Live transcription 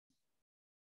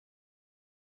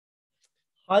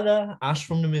Hi there, Ash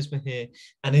from Nomisma here.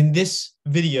 And in this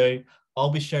video,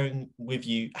 I'll be sharing with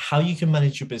you how you can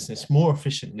manage your business more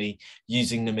efficiently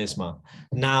using Nomisma.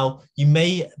 Now, you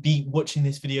may be watching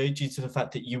this video due to the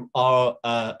fact that you are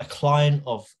a client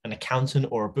of an accountant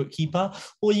or a bookkeeper,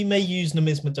 or you may use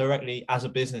Nomisma directly as a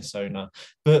business owner.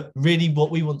 But really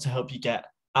what we want to help you get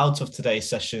out of today's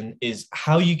session is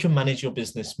how you can manage your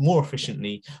business more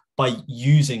efficiently by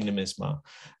using Nomisma.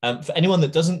 For anyone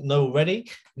that doesn't know already,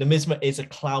 Nomisma is a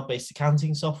cloud-based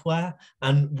accounting software,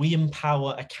 and we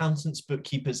empower accountants,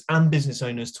 bookkeepers, and business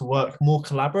owners to work more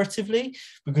collaboratively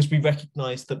because we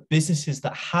recognize that businesses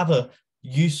that have a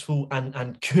useful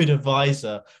and good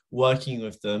advisor working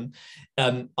with them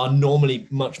are normally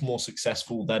much more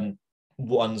successful than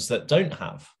ones that don't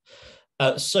have.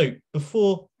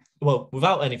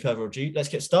 Without any further ado, let's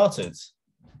get started.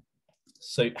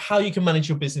 So how you can manage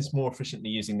your business more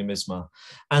efficiently using Nomisma.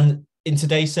 And in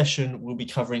today's session, we'll be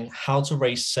covering how to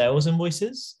raise sales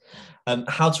invoices,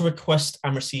 how to request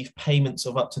and receive payments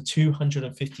of up to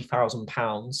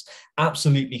 £250,000,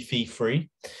 absolutely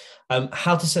fee-free,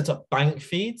 how to set up bank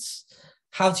feeds,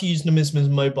 how to use Nomisma's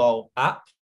mobile app,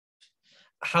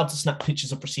 how to snap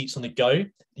pictures of receipts on the go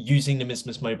using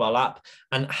Nomisma's mobile app,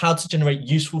 and how to generate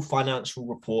useful financial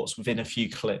reports within a few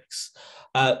clicks.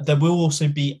 There will also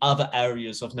be other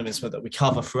areas of Nomisma that we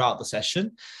cover throughout the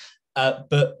session,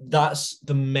 but that's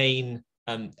the main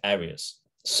areas.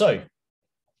 So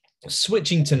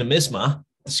switching to Nomisma,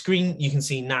 the screen you can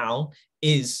see now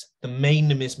is the main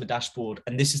Nomisma dashboard,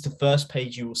 and this is the first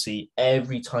page you will see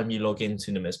every time you log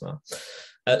into Nomisma.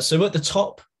 So at the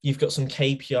top, you've got some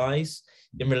KPIs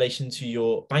in relation to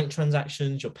your bank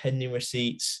transactions, your pending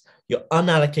receipts, your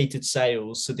unallocated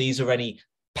sales. So these are any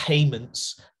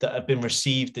payments that have been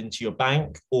received into your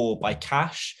bank or by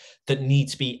cash that need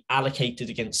to be allocated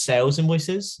against sales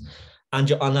invoices, and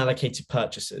your unallocated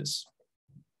purchases.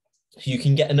 You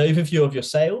can get an overview of your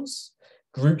sales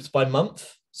grouped by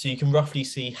month, so you can roughly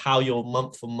see how your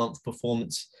month-on-month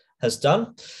performance has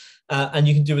done. And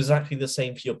you can do exactly the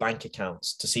same for your bank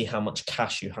accounts to see how much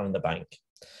cash you have in the bank.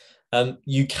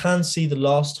 You can see the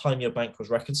last time your bank was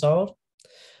reconciled.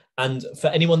 And for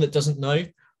anyone that doesn't know,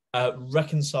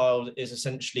 reconciled is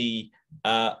essentially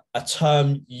a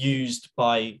term used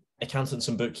by accountants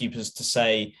and bookkeepers to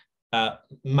say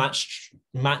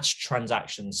matched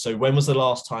transactions. So when was the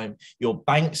last time your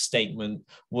bank statement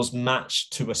was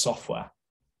matched to a software?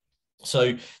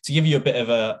 So to give you a bit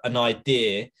of an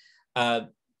idea,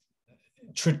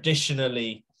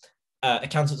 traditionally,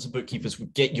 accountants and bookkeepers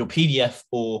would get your PDF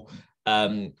or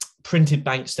printed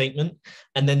bank statement,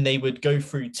 and then they would go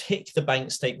through, tick the bank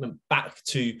statement back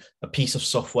to a piece of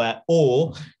software,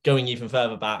 or going even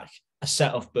further back, a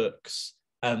set of books,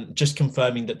 just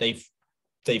confirming that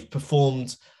they've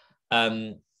performed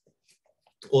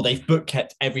or they've book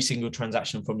kept every single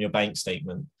transaction from your bank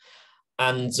statement.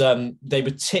 And they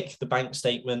would tick the bank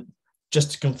statement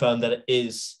just to confirm that it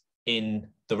is in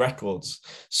the records.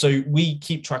 So we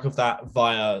keep track of that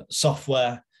via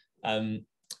software,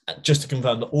 just to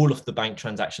confirm that all of the bank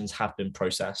transactions have been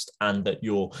processed and that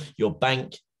your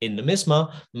bank in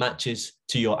Nomisma matches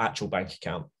to your actual bank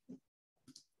account.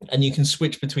 And you can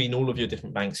switch between all of your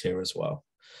different banks here as well.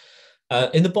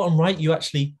 In the bottom right, you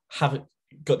actually have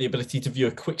got the ability to view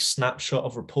a quick snapshot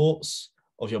of reports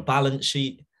of your balance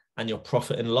sheet and your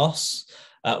profit and loss,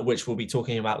 which we'll be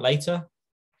talking about later.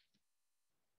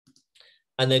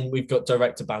 And then we've got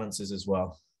director balances as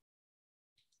well.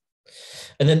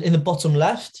 And then in the bottom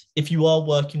left, if you are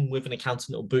working with an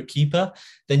accountant or bookkeeper,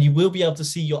 then you will be able to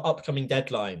see your upcoming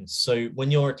deadlines. So when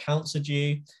your accounts are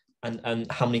due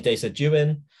and how many days they're due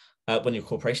in, when your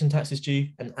corporation tax is due,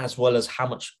 and as well as how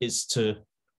much is to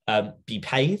be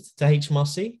paid to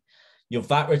HMRC, your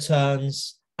VAT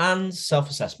returns, and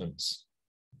self-assessments.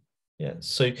 Yeah,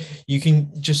 so you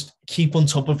can just keep on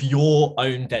top of your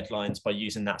own deadlines by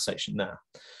using that section there.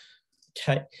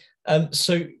 Okay,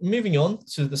 so moving on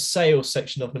to the sales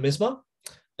section of Nomisma.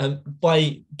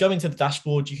 By going to the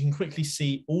dashboard, you can quickly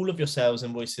see all of your sales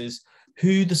invoices,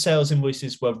 who the sales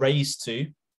invoices were raised to,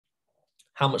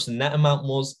 how much the net amount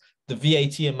was, the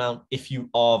VAT amount if you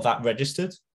are VAT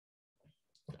registered,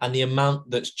 and the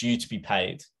amount that's due to be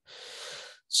paid.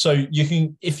 So you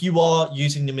can, if you are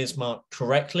using Nomisma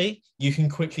correctly, you can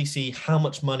quickly see how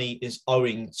much money is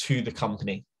owing to the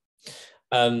company.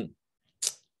 And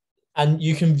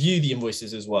you can view the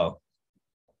invoices as well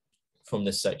from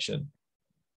this section.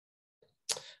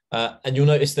 And you'll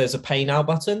notice there's a pay now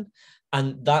button,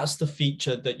 and that's the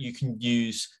feature that you can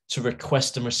use to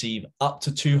request and receive up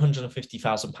to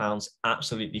 £250,000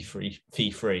 absolutely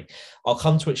fee-free. I'll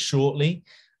come to it shortly.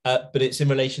 but it's in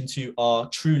relation to our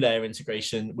TrueLayer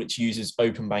integration, which uses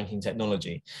open banking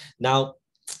technology. Now,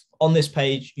 on this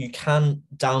page, you can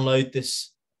download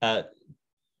this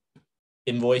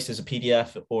invoice as a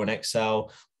PDF or an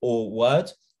Excel or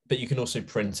Word, but you can also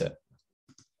print it.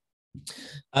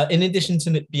 In addition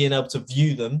to being able to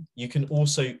view them, you can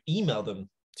also email them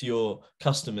to your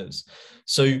customers.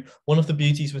 So one of the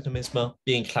beauties with Nomisma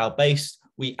being cloud-based,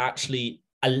 we actually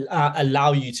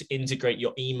allow you to integrate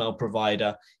your email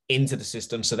provider into the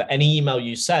system so that any email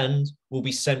you send will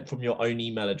be sent from your own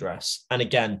email address. And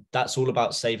again, that's all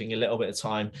about saving a little bit of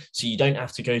time. So you don't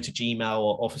have to go to Gmail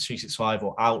or Office 365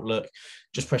 or Outlook.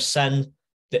 Just press send.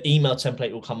 The email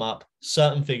template will come up,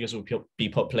 certain figures will be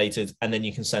populated, and then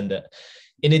you can send it.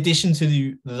 In addition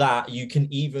to that, you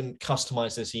can even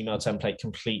customize this email template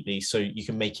completely, so you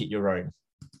can make it your own.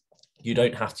 You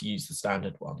don't have to use the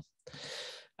standard one.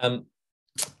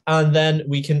 And then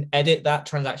we can edit that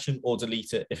transaction or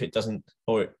delete it if it doesn't,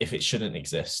 or if it shouldn't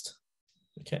exist.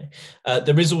 Okay.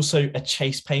 There is also a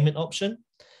chase payment option,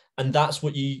 and that's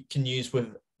what you can use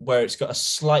with where it's got a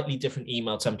slightly different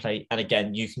email template. And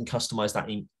again, you can customize that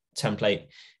template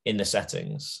in the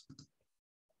settings.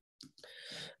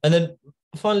 And then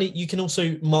finally, you can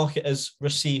also mark it as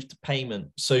received payment.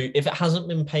 So if it hasn't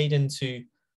been paid into,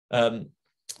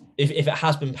 if it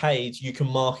has been paid, you can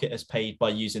mark it as paid by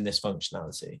using this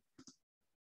functionality.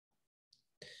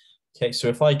 Okay, so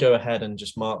if I go ahead and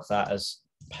just mark that as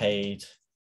paid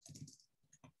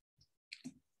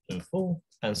in full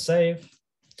and save,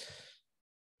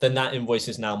 then that invoice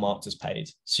is now marked as paid.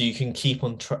 So you can keep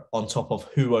on top of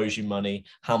who owes you money,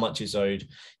 how much is owed.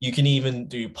 You can even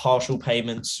do partial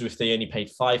payments. So if they only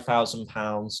paid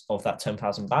 £5,000 of that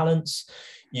 10,000 balance,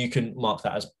 you can mark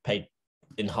that as paid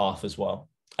in half as well.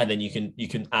 And then you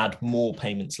can add more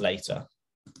payments later.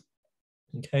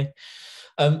 Okay.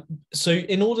 So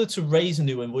in order to raise a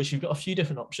new invoice, you've got a few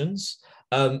different options.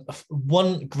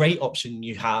 One great option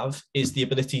you have is the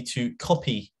ability to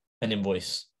copy an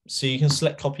invoice. So you can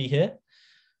select copy here.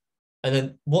 And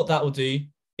then what that will do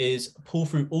is pull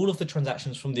through all of the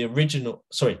transactions from the original,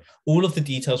 all of the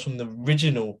details from the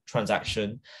original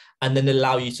transaction, and then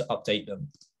allow you to update them.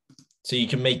 So you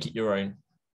can make it your own.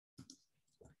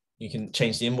 You can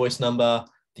change the invoice number,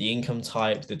 the income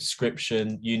type, the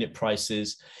description, unit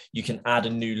prices. You can add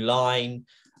a new line.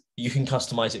 You can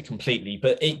customize it completely,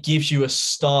 but it gives you a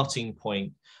starting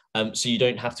point. So you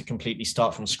don't have to completely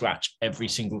start from scratch every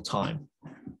single time.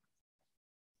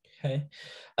 Okay.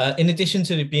 In addition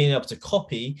to being able to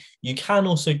copy, you can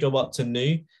also go up to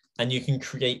new and you can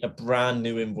create a brand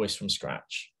new invoice from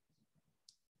scratch.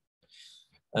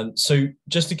 So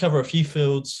just to cover a few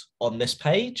fields on this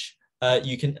page,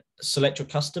 you can select your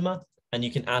customer and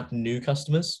you can add new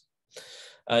customers.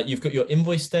 You've got your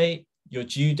invoice date, your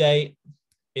due date,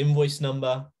 invoice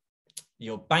number,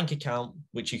 your bank account,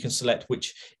 which you can select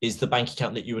which is the bank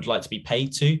account that you would like to be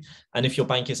paid to. And if your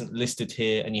bank isn't listed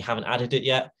here and you haven't added it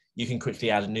yet, you can quickly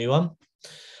add a new one.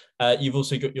 You've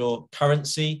also got your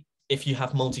currency. If you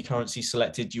have multi-currency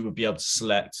selected, you would be able to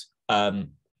select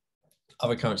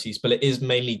other currencies, but it is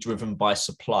mainly driven by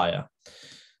supplier.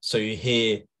 So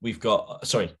here we've got,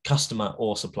 customer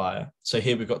or supplier. So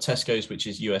here we've got Tesco's, which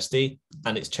is USD,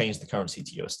 and it's changed the currency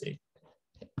to USD.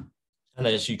 And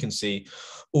as you can see,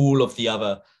 all of the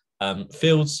other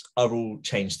fields are all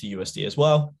changed to USD as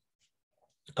well.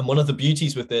 And one of the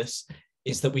beauties with this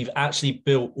is that we've actually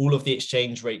built all of the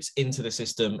exchange rates into the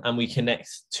system, and we connect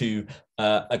to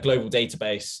a global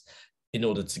database in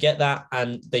order to get that,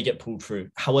 and they get pulled through.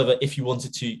 However, if you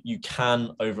wanted to, you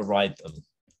can override them.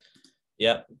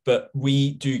 Yeah, but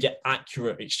we do get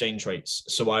accurate exchange rates,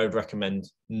 so I would recommend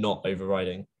not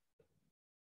overriding.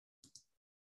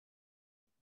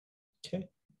 Okay.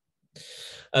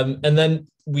 And then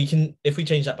we can, if we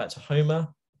change that back to Homer,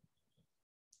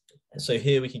 so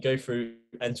here we can go through,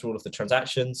 enter all of the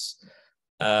transactions.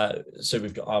 So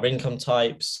we've got our income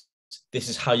types. This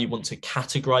is how you want to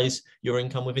categorize your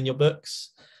income within your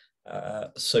books.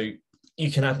 So you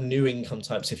can add new income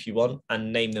types if you want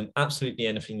and name them absolutely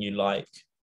anything you like.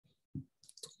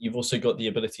 You've also got the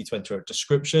ability to enter a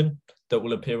description that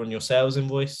will appear on your sales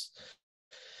invoice.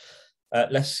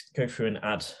 Let's go through and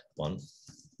add one.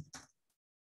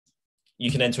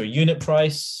 You can enter a unit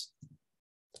price.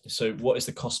 So what is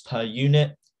the cost per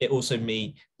unit? It also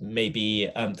may be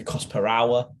the cost per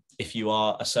hour if you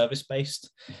are a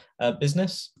service-based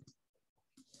business,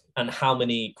 and how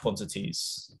many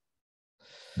quantities.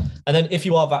 And then if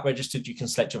you are VAT registered, you can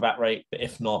select your VAT rate, but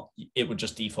if not, it would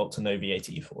just default to no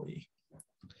VAT for you.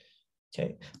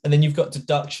 Okay, and then you've got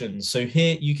deductions. So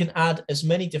here you can add as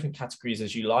many different categories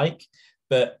as you like,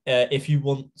 but if you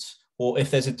want or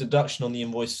if there's a deduction on the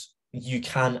invoice, you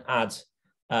can add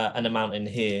an amount in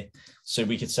here. So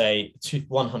we could say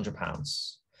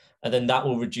 £100, and then that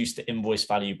will reduce the invoice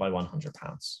value by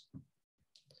 £100.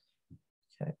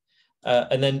 Okay.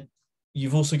 And then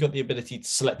you've also got the ability to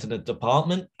select a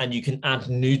department, and you can add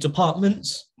new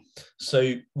departments.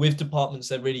 So with departments,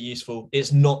 they're really useful.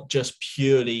 It's not just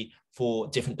purely for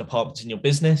different departments in your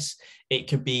business. It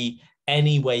could be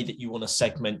any way that you want to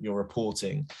segment your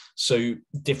reporting. So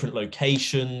different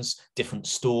locations, different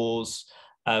stores,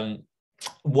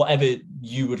 whatever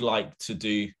you would like to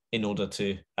do in order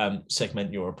to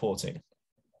segment your reporting.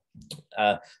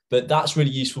 But that's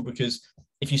really useful because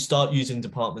if you start using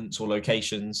departments or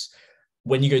locations,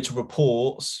 when you go to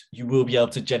reports, you will be able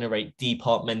to generate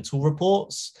departmental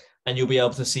reports, and you'll be able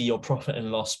to see your profit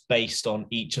and loss based on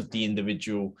each of the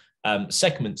individual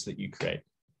segments that you create.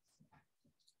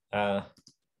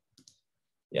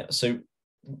 Yeah, so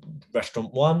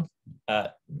restaurant one,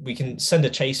 we can send a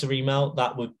chaser email.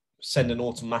 That would send an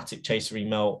automatic chaser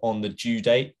email on the due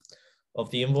date of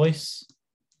the invoice.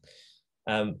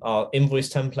 Our invoice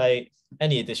template,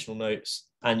 any additional notes,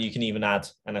 and you can even add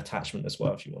an attachment as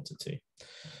well if you wanted to.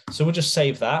 So we'll just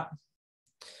save that.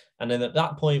 And then at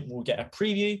that point, we'll get a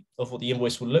preview of what the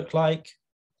invoice will look like.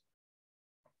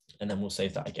 And then we'll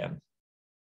save that again.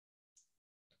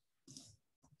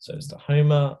 So it's the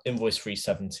Homer invoice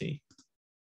 370.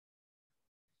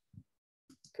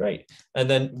 Great. And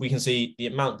then we can see the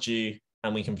amount due,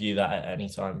 and we can view that at any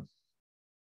time.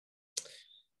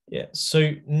 Yeah,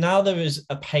 so now there is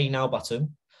a pay now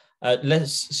button.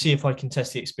 Let's see if I can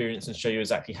test the experience and show you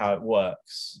exactly how it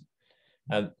works.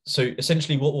 So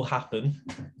essentially what will happen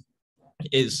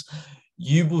is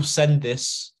you will send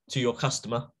this to your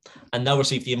customer, and they'll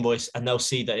receive the invoice, and they'll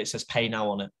see that it says pay now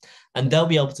on it. And they'll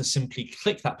be able to simply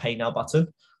click that pay now button,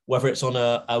 whether it's on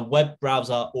a web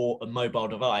browser or a mobile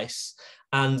device,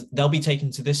 and they'll be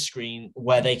taken to this screen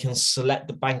where they can select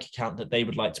the bank account that they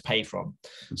would like to pay from.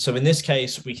 So in this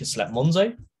case, we can select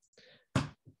Monzo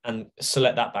and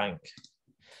select that bank.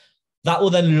 That will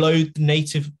then load the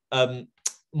native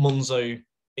Monzo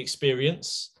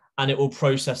experience, and it will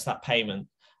process that payment.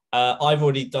 I've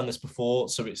already done this before,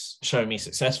 so it's showing me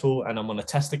successful, and I'm on a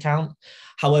test account.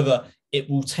 However, it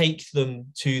will take them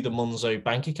to the Monzo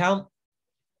bank account.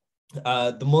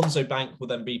 The Monzo bank will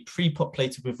then be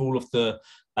pre-populated with all of the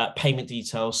payment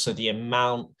details, so the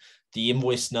amount, the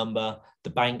invoice number, the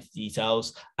bank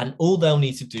details, and all they'll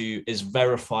need to do is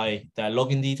verify their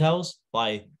login details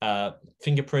by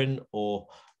fingerprint or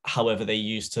however they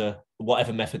use to,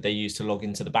 whatever method they use to log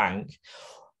into the bank.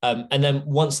 And then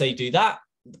once they do that,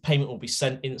 the payment will be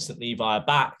sent instantly via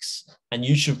BACS, and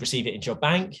you should receive it into your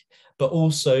bank. But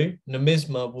also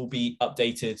Nomisma will be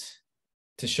updated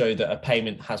to show that a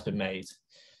payment has been made.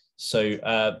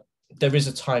 So there is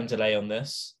a time delay on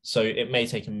this, so it may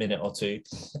take a minute or two.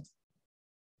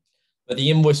 But the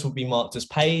invoice will be marked as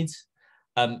paid,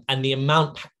 and the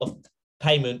amount of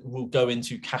payment will go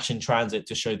into cash in transit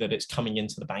to show that it's coming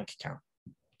into the bank account.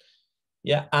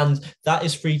 Yeah, and that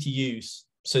is free to use.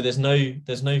 So there's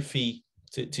no fee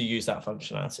to use that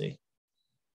functionality.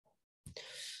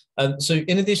 So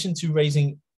in addition to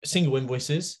raising single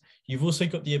invoices, you've also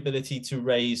got the ability to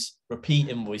raise repeat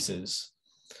invoices.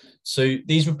 So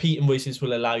these repeat invoices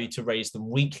will allow you to raise them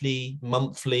weekly,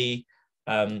 monthly,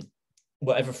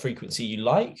 whatever frequency you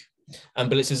like.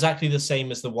 But it's exactly the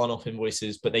same as the one-off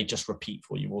invoices, but they just repeat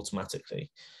for you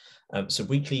automatically. So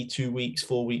weekly, 2 weeks,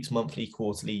 4 weeks, monthly,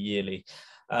 quarterly, yearly.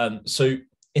 So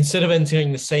instead of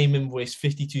entering the same invoice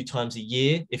 52 times a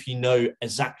year, if you know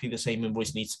exactly the same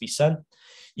invoice needs to be sent,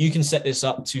 you can set this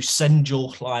up to send your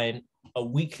client a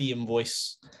weekly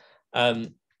invoice,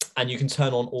 and you can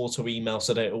turn on auto email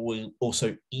so that it will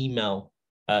also email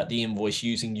the invoice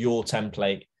using your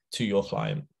template to your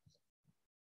client.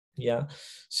 Yeah,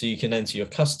 so you can enter your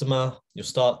customer, your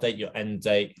start date, your end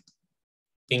date,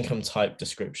 income type,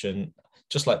 description,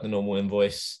 just like the normal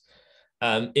invoice.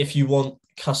 If you want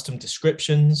custom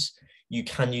descriptions, you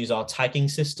can use our tagging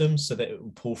system so that it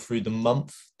will pull through the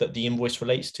month that the invoice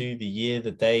relates to, the year,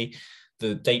 the day,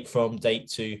 the date from, date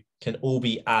to, can all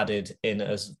be added in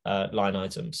as line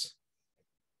items.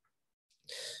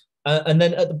 And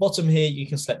then at the bottom here, you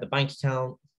can select the bank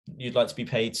account you'd like to be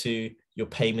paid to, your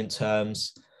payment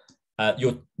terms,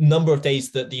 your number of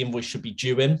days that the invoice should be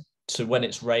due in. So when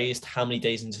it's raised, how many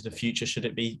days into the future should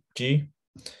it be due?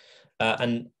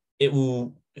 And it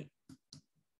will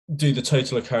do the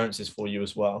total occurrences for you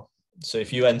as well. So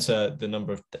if you enter the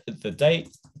number of the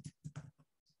date,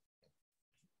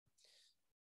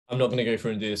 I'm not going to go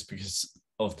through and do this because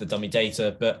of the dummy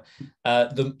data, but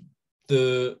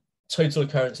the total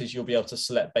occurrences you'll be able to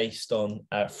select based on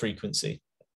frequency.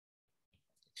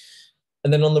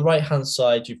 And then on the right-hand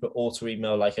side, you've got auto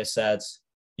email, like I said.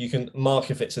 You can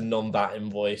mark if it's a non-VAT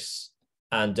invoice,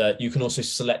 and you can also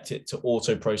select it to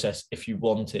auto process if you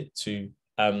want it to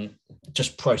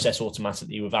just process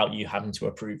automatically without you having to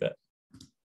approve it.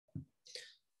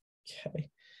 Okay.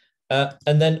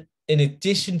 And then in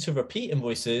addition to repeat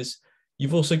invoices,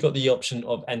 you've also got the option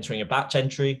of entering a batch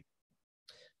entry,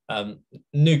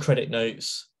 new credit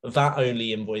notes,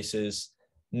 VAT-only invoices,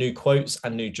 new quotes,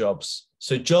 and new jobs.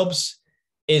 So jobs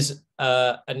is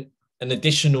an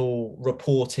additional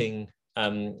reporting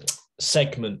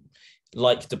segment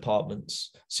like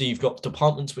departments. So you've got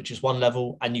departments, which is one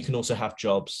level, and you can also have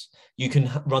jobs. You can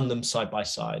run them side by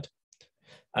side,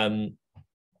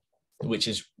 which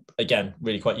is, again,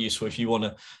 really quite useful if you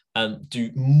want to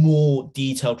do more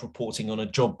detailed reporting on a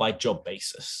job by job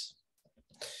basis.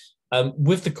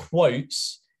 With the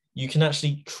quotes, you can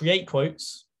actually create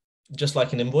quotes just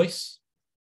like an invoice.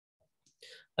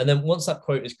 And then once that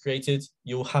quote is created,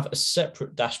 you'll have a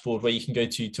separate dashboard where you can go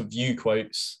to view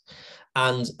quotes.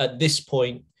 And at this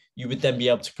point, you would then be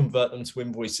able to convert them to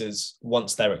invoices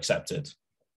once they're accepted.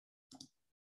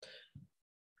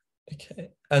 Okay.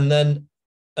 And then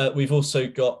we've also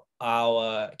got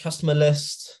our customer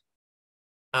list.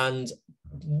 And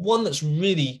one that's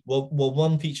really,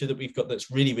 one feature that we've got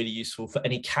that's really, really useful for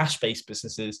any cash-based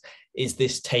businesses is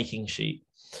this taking sheet.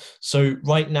 So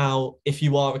right now, if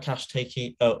you are a cash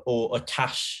taking or a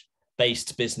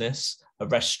cash-based business, a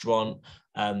restaurant,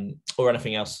 or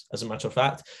anything else, as a matter of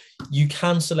fact, you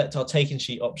can select our taking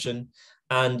sheet option,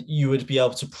 and you would be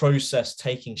able to process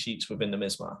taking sheets within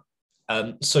Nomisma.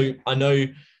 So I know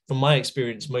from my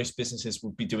experience, most businesses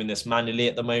will be doing this manually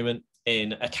at the moment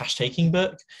in a cash taking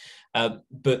book,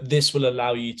 but this will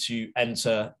allow you to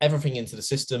enter everything into the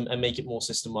system and make it more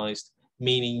systemized,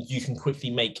 meaning you can quickly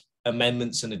make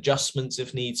amendments and adjustments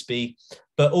if needs be.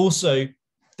 But also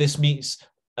this meets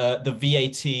the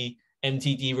VAT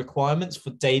MTD requirements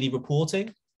for daily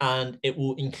reporting, and it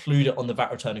will include it on the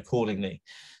VAT return accordingly.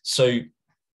 So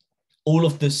all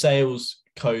of the sales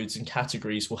codes and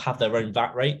categories will have their own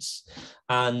VAT rates,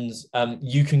 and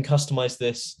you can customize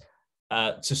this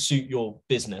to suit your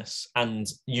business, and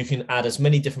you can add as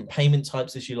many different payment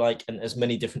types as you like and as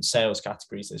many different sales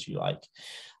categories as you like.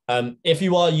 If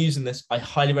you are using this, I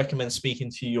highly recommend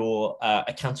speaking to your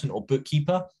accountant or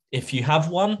bookkeeper if you have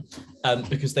one,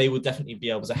 because they will definitely be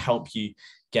able to help you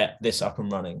get this up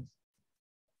and running.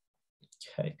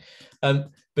 Okay,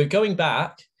 but going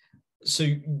back, so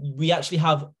we actually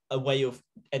have a way of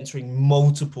entering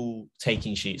multiple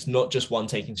taking sheets, not just one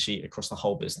taking sheet across the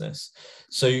whole business.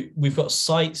 So we've got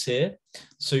sites here.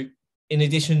 So in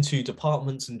addition to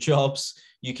departments and jobs,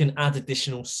 you can add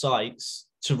additional sites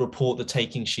to report the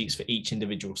taking sheets for each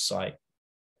individual site.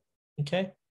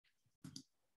 Okay.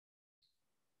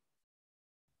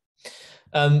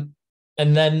 And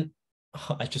then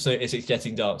I just noticed it's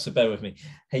getting dark, so bear with me.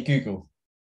 Hey, Google,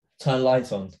 turn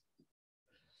lights on.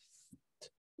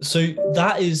 So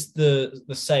that is the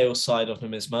sales side of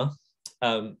Nomisma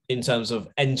in terms of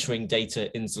entering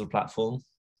data into the platform.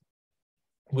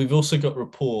 We've also got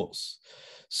reports.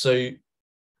 So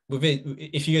with it,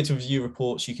 if you go to view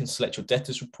reports, you can select your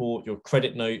debtors report, your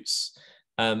credit notes,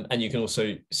 and you can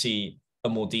also see a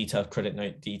more detailed credit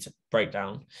note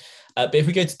breakdown. But if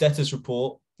we go to debtors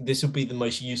report, this will be the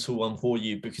most useful one for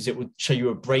you because it will show you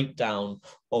a breakdown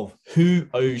of who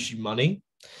owes you money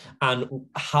and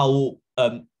how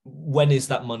when is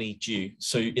that money due.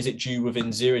 So is it due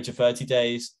within 0 to 30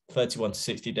 days, 31 to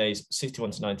 60 days, 61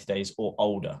 to 90 days, or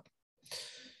older?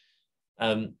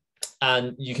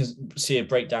 And you can see a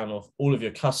breakdown of all of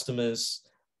your customers,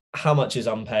 how much is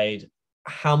unpaid,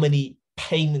 how many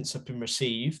payments have been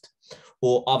received,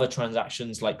 or other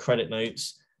transactions like credit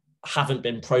notes haven't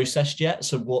been processed yet.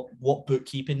 So what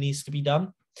bookkeeping needs to be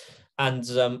done, and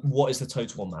what is the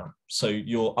total amount. So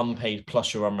your unpaid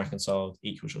plus your unreconciled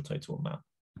equals your total amount.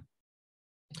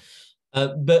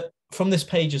 But from this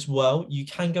page as well, you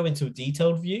can go into a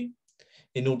detailed view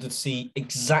in order to see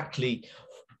exactly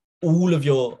all of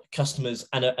your customers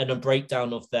and a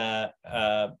breakdown of their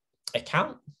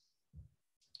account.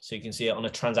 So you can see it on a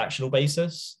transactional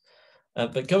basis.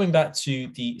 But going back to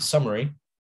the summary,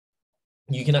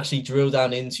 you can actually drill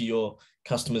down into your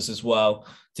customers as well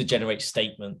to generate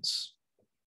statements.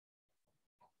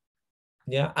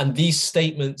 Yeah, and these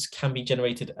statements can be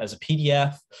generated as a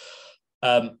PDF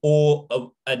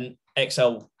or an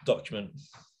Excel document.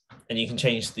 And you can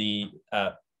change the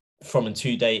from and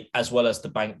to date, as well as the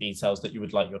bank details that you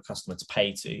would like your customer to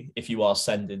pay to, if you are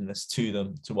sending this to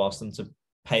them to ask them to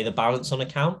pay the balance on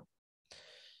account.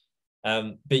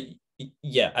 But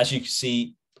Yeah, as you can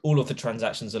see, all of the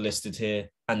transactions are listed here,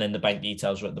 and then the bank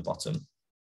details are at the bottom.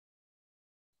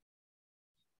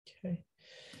 Okay.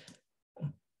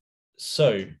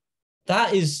 So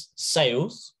that is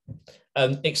sales.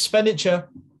 Expenditure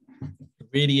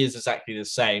really is exactly the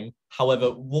same. However,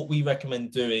 what we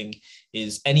recommend doing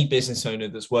is any business owner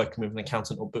that's working with an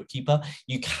accountant or bookkeeper,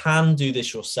 you can do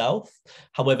this yourself.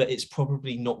 However, it's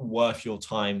probably not worth your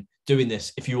time doing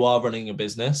this if you are running a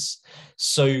business.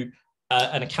 So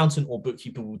an accountant or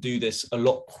bookkeeper will do this a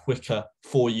lot quicker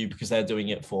for you because they're doing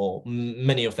it for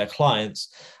many of their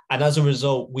clients. And as a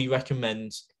result, we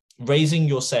recommend raising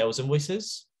your sales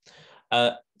invoices,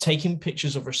 taking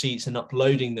pictures of receipts and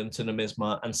uploading them to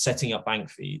Nomisma, and setting up bank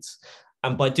feeds.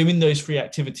 And by doing those three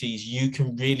activities, you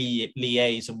can really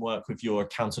liaise and work with your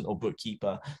accountant or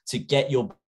bookkeeper to get your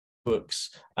books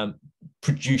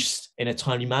produced in a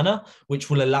timely manner, which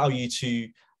will allow you to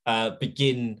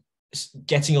begin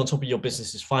getting on top of your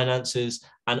business's finances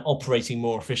and operating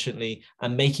more efficiently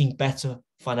and making better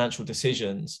financial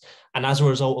decisions. And as a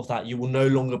result of that, you will no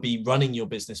longer be running your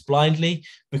business blindly,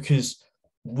 because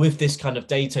with this kind of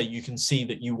data, you can see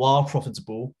that you are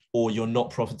profitable or you're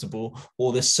not profitable,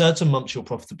 or there's certain months you're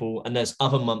profitable and there's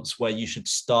other months where you should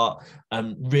start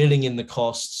reeling in the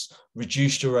costs,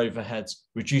 reduce your overheads,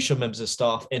 reduce your members of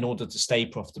staff in order to stay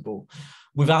profitable.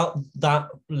 Without that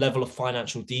level of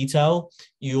financial detail,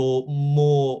 you're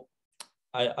more,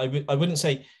 I wouldn't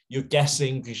say you're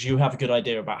guessing, because you have a good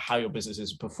idea about how your business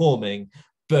is performing,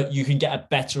 but you can get a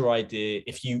better idea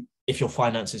if your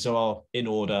finances are in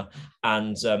order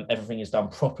and everything is done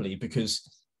properly,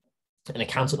 because an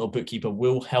accountant or bookkeeper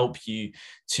will help you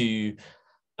to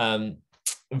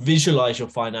visualize your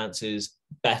finances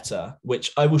better,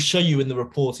 which I will show you in the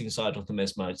reporting side of the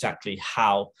Nomisma exactly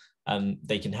how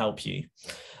they can help you.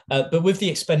 But with the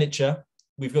expenditure,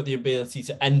 we've got the ability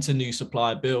to enter new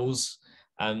supplier bills.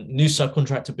 New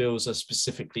subcontractor bills are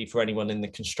specifically for anyone in the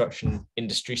construction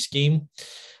industry scheme.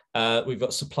 We've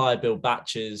got supplier bill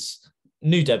batches,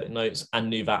 new debit notes, and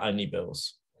new VAT-only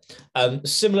bills.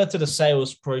 Similar to the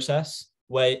sales process,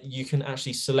 where you can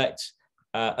actually select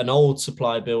an old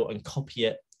supplier bill and copy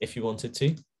it if you wanted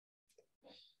to.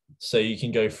 So you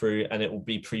can go through and it will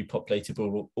be pre-populated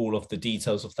with all of the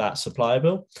details of that supplier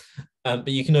bill. But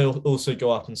you can also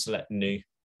go up and select new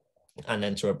and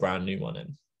enter a brand new one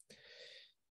in.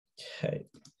 Okay.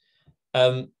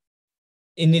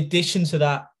 In addition to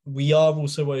that, we are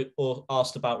also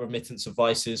asked about remittance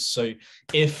advices. So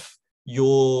if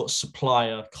your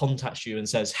supplier contacts you and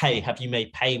says, hey, have you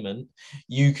made payment?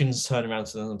 You can turn around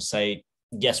to them and say,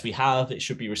 yes, we have. It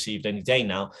should be received any day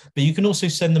now. But you can also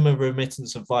send them a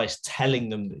remittance advice telling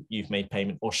them that you've made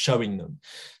payment or showing them.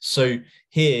 So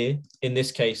here, in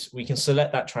this case, we can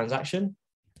select that transaction,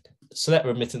 select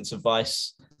remittance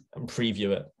advice, and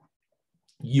preview it.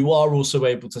 You are also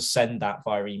able to send that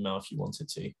via email if you wanted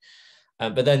to.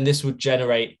 But then this would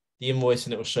generate the invoice,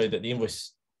 and it will show that the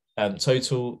invoice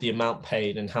total, the amount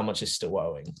paid, and how much is still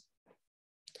owing.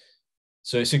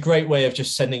 So it's a great way of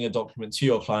just sending a document to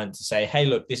your client to say, hey,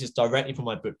 look, this is directly from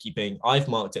my bookkeeping. I've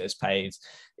marked it as paid.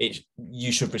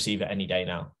 You should receive it any day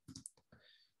now.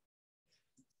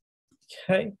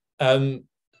 Okay. And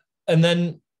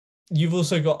then you've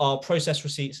also got our processed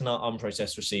receipts and our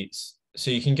unprocessed receipts. So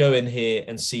you can go in here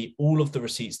and see all of the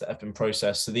receipts that have been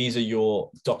processed. So these are your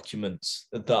documents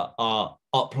that are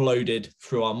uploaded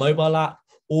through our mobile app,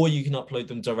 or you can upload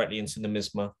them directly into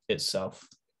Nomisma itself.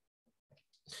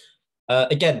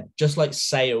 Again, just like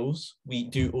sales, we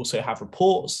do also have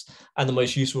reports, and the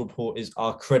most useful report is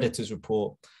our creditors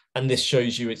report. And this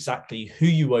shows you exactly who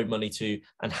you owe money to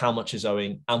and how much is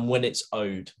owing and when it's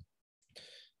owed.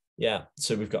 Yeah,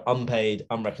 so we've got unpaid,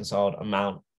 unreconciled,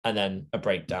 amount, and then a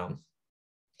breakdown.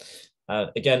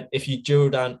 Again, if you drill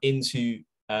down into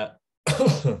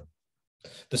the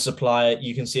supplier,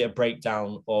 you can see a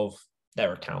breakdown of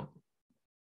their account.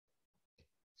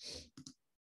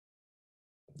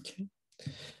 Okay.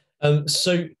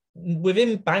 So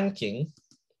within banking,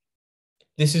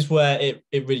 this is where it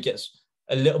really gets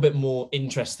a little bit more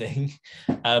interesting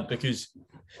because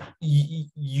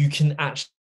you can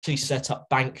actually set up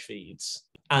bank feeds.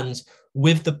 And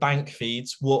with the bank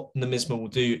feeds, what Nomisma will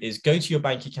do is go to your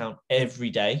bank account every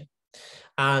day,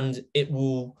 and it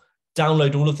will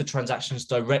download all of the transactions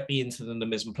directly into the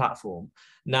Nomisma platform.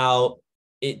 Now,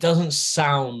 it doesn't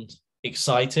sound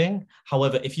exciting.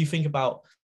 However, if you think about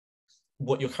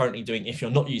what you're currently doing, if you're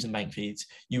not using bank feeds,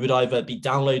 you would either be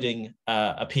downloading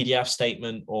a PDF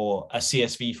statement or a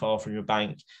CSV file from your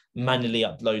bank, manually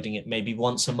uploading it maybe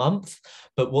once a month.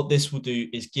 But what this will do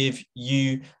is give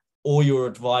you or your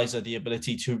advisor the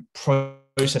ability to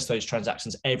process those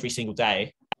transactions every single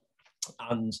day.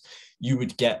 and you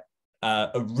would get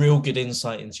a real good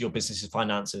insight into your business's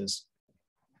finances,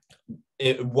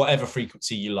 whatever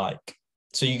frequency you like.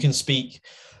 So you can speak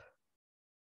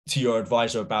to your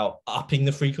advisor about upping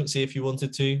the frequency if you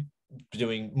wanted to,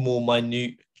 doing more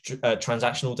minute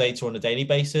transactional data on a daily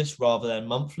basis rather than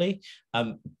monthly.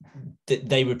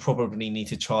 They would probably need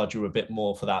to charge you a bit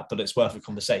more for that, but it's worth a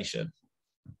conversation.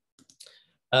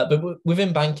 But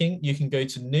within banking, you can go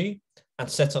to new and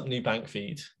set up new bank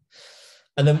feed.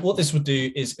 And then what this would do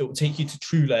is it will take you to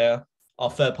TrueLayer, our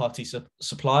third-party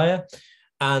supplier,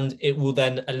 and it will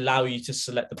then allow you to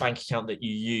select the bank account that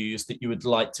you use that you would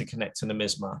like to connect to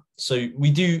Nomisma. So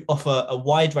we do offer a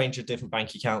wide range of different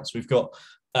bank accounts. We've got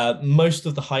most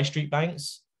of the high street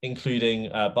banks, including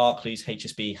Barclays,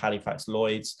 HSB, Halifax,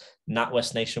 Lloyds,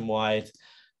 NatWest Nationwide.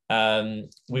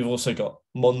 We've also got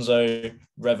Monzo,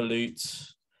 Revolut,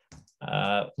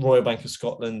 Royal Bank of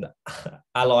Scotland,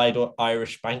 Allied or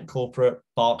Irish Bank Corporate,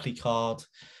 Barclaycard.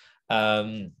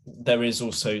 There is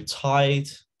also Tide,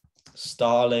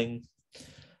 Starling,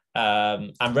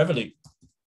 and Revolut.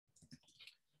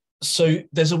 So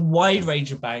there's a wide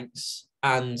range of banks,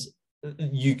 and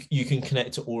you can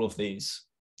connect to all of these.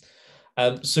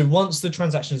 So once the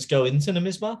transactions go into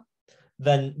Nomisma,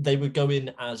 then they would go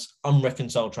in as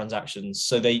unreconciled transactions.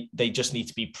 So they just need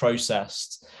to be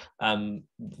processed.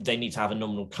 They need to have a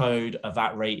nominal code, a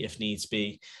VAT rate if needs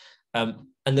be. And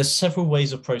there's several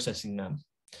ways of processing them.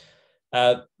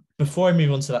 Before I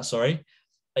move on to that, sorry,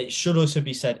 it should also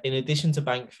be said, in addition to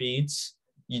bank feeds,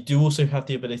 you do also have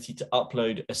the ability to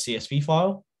upload a CSV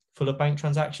file full of bank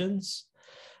transactions.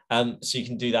 So you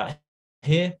can do that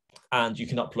here, and you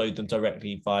can upload them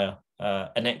directly via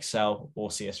an Excel or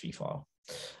CSV file.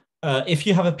 If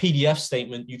you have a PDF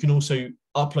statement, you can also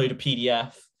upload a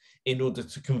PDF in order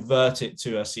to convert it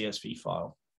to a CSV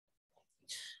file.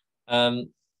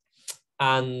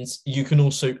 And you can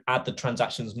also add the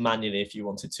transactions manually if you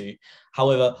wanted to.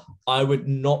 However, I would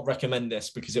not recommend this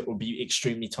because it will be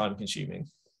extremely time consuming.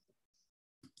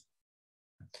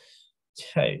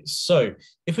 Okay, so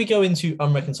if we go into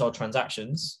unreconciled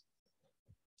transactions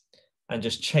and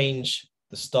just change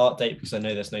the start date, because I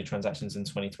know there's no transactions in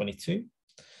 2022.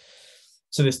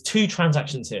 So there's two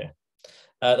transactions here.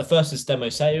 The first is demo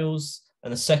sales,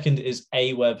 and the second is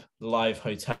AWeb Live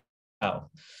Hotel.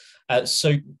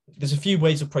 So there's a few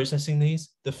ways of processing these.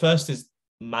 The first is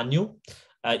manual.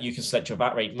 You can select your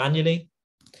VAT rate manually,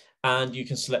 and you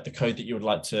can select the code that you would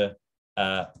like to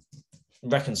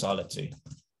reconcile it to.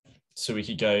 So we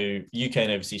could go UK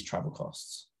and overseas travel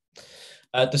costs.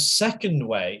 The second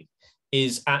way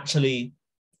is actually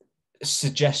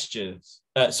suggestive.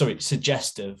 So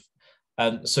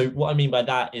what I mean by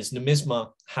that is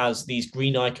Nomisma has these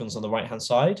green icons on the right-hand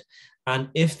side. And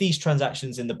if these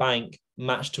transactions in the bank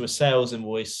match to a sales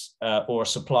invoice or a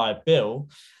supplier bill,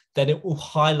 then it will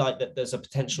highlight that there's a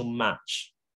potential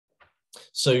match.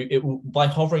 So it will, by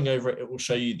hovering over it, it will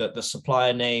show you that the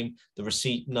supplier name, the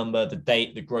receipt number, the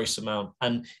date, the gross amount.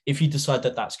 And if you decide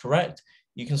that that's correct,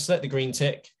 you can select the green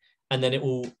tick, and then it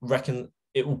will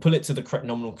pull it to the correct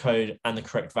nominal code and the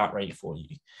correct VAT rate for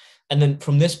you. And then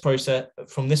from this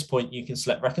point, you can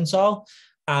select reconcile,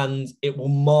 and it will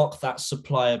mark that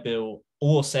supplier bill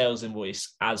or sales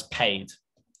invoice as paid.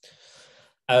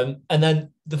 And then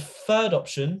the third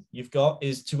option you've got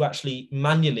is to actually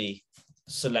manually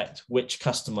select which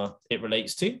customer it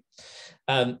relates to.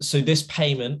 So this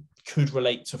payment could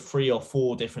relate to 3 or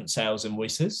 4 different sales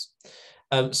invoices.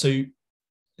 So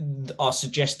our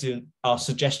suggestion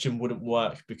wouldn't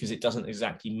work because it doesn't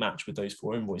exactly match with those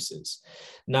 4 invoices.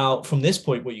 Now, from this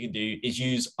point, what you can do is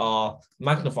use our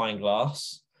magnifying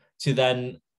glass to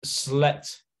then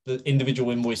select the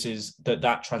individual invoices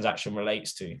that transaction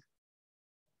relates to.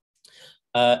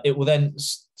 It will then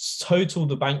total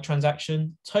the bank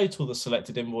transaction, total the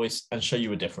selected invoice, and show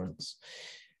you a difference.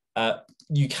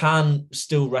 You can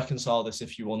still reconcile this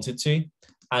if you wanted to,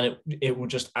 and it will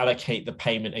just allocate the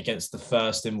payment against the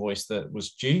first invoice that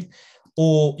was due,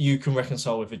 or you can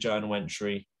reconcile with a journal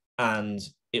entry, and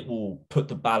it will put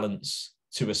the balance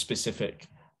to a specific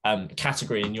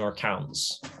category in your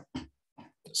accounts.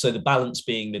 So the balance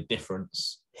being the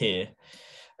difference here.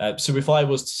 So if I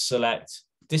was to select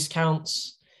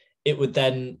discounts, it would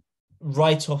then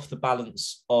write off the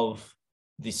balance of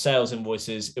the sales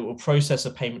invoices. It will process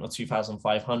a payment of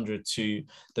 2,500 to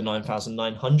the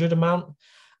 9,900 amount,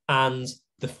 and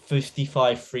the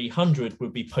 55,300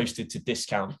 would be posted to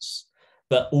discounts,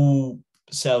 but all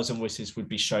sales invoices would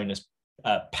be shown as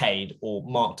paid or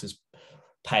marked as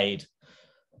paid.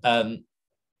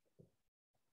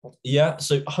 Yeah,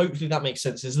 so hopefully that makes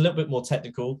sense. It's a little bit more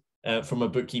technical from a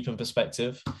bookkeeping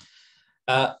perspective.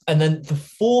 And then the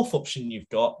fourth option you've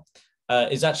got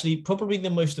is actually probably the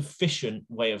most efficient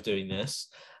way of doing this.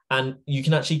 And you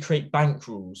can actually create bank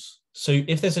rules. So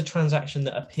if there's a transaction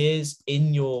that appears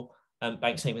in your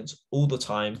bank statements all the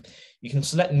time, you can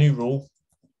select new rule,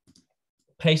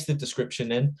 paste the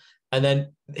description in, and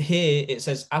then here it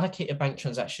says allocate a bank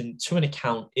transaction to an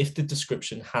account if the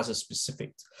description has a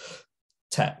specific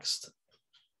text.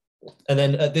 And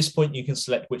then at this point, you can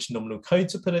select which nominal code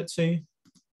to put it to,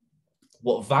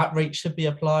 what VAT rate should be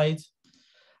applied,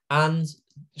 and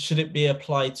should it be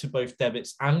applied to both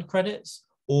debits and credits,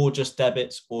 or just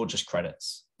debits or just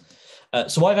credits.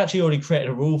 So I've actually already created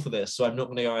a rule for this, so I'm not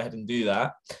going to go ahead and do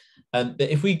that. But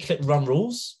if we click run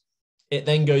rules, it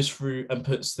then goes through and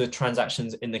puts the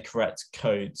transactions in the correct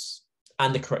codes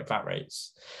and the correct VAT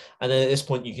rates. And then at this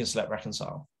point, you can select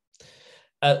reconcile.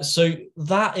 So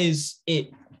that is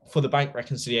it for the bank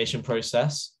reconciliation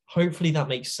process. Hopefully that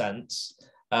makes sense.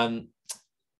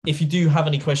 If you do have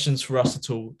any questions for us at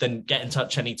all, then get in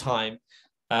touch anytime.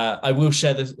 I will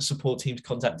share the support team's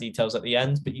contact details at the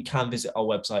end, but you can visit our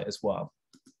website as well.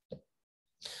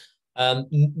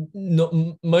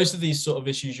 Most of these sort of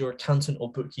issues, your accountant or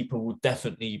bookkeeper will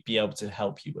definitely be able to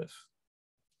help you with.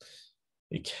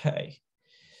 Okay,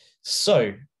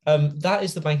 so that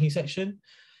is the banking section.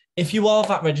 If you are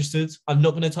VAT registered, I'm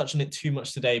not going to touch on it too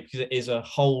much today because it is a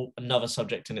whole another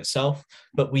subject in itself,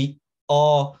 but we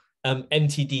are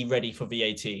MTD ready for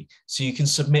VAT. So you can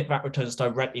submit VAT returns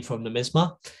directly from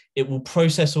Nomisma. It will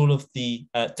process all of the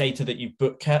data that you've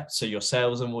book kept, so your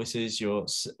sales invoices, your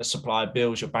supplier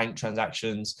bills, your bank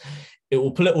transactions. It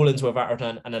will pull it all into a VAT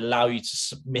return and allow you to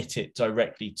submit it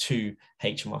directly to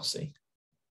HMRC.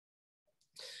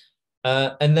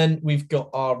 And then we've got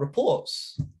our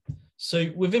reports.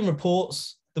 So within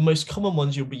reports, the most common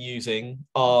ones you'll be using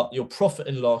are your profit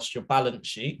and loss, your balance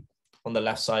sheet on the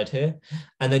left side here,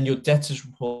 and then your debtors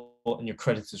report and your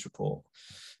creditors report.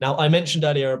 Now, I mentioned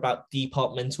earlier about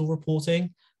departmental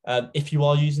reporting. If you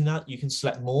are using that, you can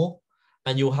select more,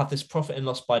 and you'll have this profit and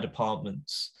loss by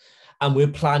departments. And we're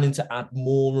planning to add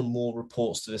more and more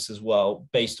reports to this as well,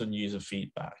 based on user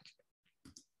feedback.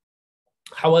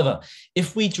 However,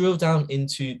 if we drill down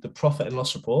into the profit and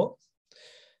loss report,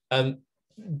 the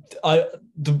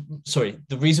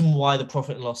reason why the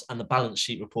profit and loss and the balance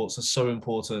sheet reports are so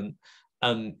important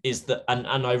is that,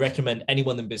 and I recommend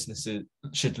anyone in businesses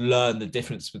should learn the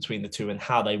difference between the two and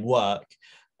how they work.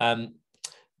 A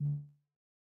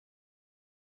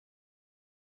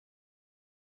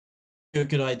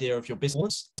good idea of your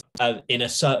business in a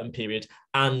certain period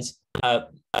and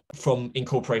from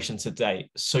incorporation to date.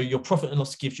 So your profit and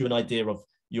loss gives you an idea of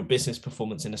your business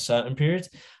performance in a certain period,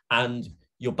 and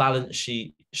your balance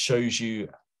sheet shows you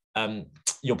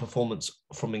your performance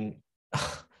from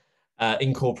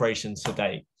incorporation to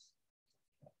date.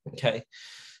 Okay,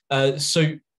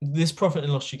 so this profit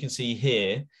and loss you can see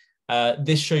here,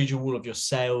 this shows you all of your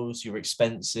sales, your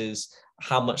expenses,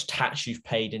 how much tax you've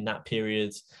paid in that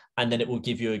period, and then it will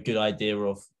give you a good idea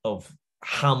of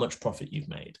how much profit you've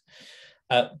made.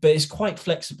 But it's quite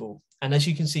flexible. And as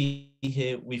you can see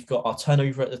here, we've got our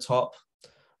turnover at the top,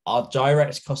 our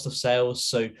direct cost of sales.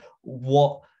 So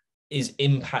what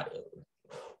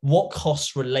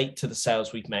costs relate to the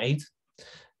sales we've made?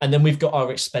 And then we've got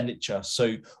our expenditure.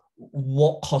 So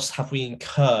what costs have we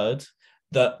incurred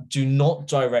that do not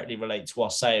directly relate to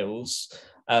our sales,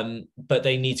 but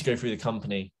they need to go through the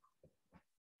company?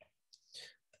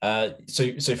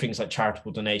 So things like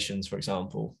charitable donations, for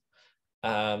example.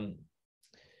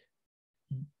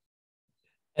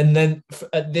 And then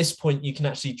at this point, you can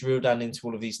actually drill down into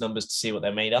all of these numbers to see what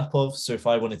they're made up of. So if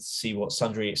I wanted to see what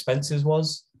sundry expenses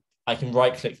was, I can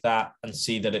right click that and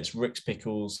see that it's Rick's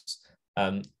Pickles,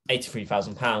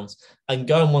 £83,000. And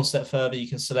going one step further, you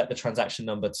can select the transaction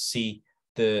number to see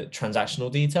the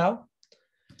transactional detail.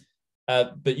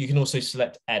 But you can also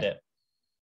select edit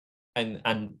and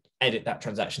edit that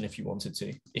transaction if you wanted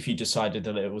to, if you decided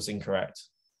that it was incorrect.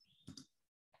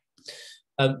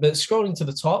 But scrolling to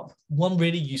the top, one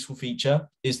really useful feature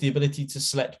is the ability to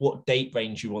select what date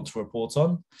range you want to report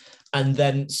on, and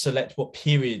then select what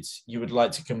periods you would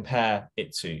like to compare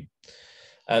it to.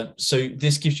 So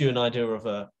this gives you an idea of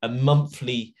a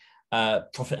monthly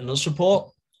profit and loss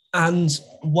report. And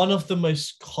one of the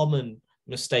most common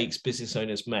mistakes business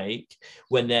owners make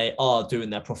when they are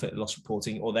doing their profit and loss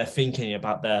reporting, or they're thinking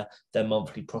about their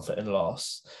monthly profit and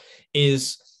loss,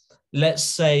 is, let's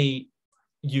say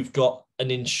you've got an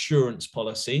insurance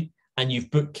policy and you've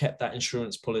book kept that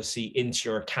insurance policy into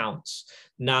your accounts.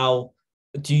 Now,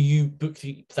 do you book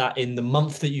that in the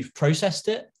month that you've processed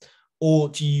it, or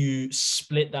do you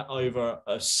split that over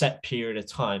a set period of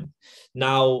time?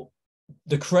 Now,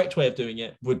 the correct way of doing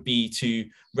it would be to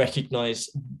recognize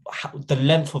the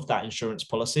length of that insurance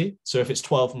policy. So if it's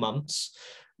 12 months,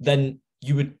 then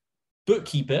you would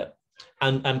bookkeep it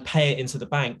and pay it into the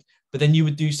bank. But then you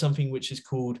would do something which is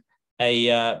called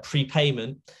a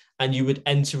prepayment, and you would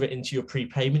enter it into your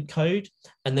prepayment code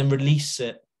and then release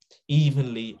it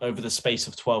evenly over the space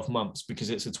of 12 months because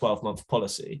it's a 12-month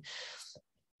policy.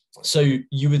 So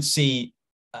you would see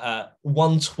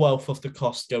 1/12 of the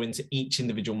cost go into each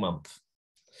individual month.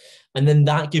 And then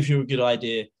that gives you a good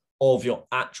idea of your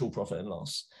actual profit and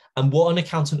loss. And what an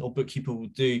accountant or bookkeeper will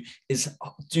do is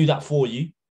do that for you,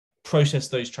 process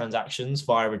those transactions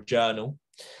via a journal,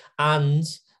 and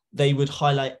they would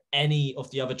highlight any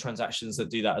of the other transactions that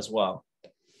do that as well.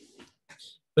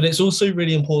 But it's also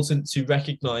really important to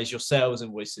recognize your sales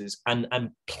invoices and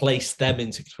place them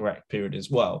into the correct period as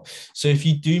well. So if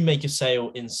you do make a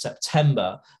sale in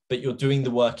September, but you're doing the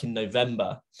work in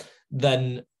November,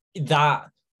 then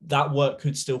that work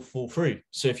could still fall through.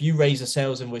 So if you raise a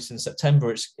sales invoice in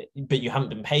September, but you haven't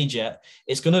been paid yet,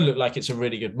 it's going to look like it's a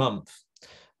really good month.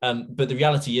 But the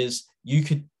reality is you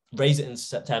could raise it in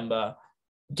September,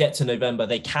 get to November,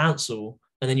 they cancel,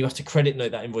 and then you have to credit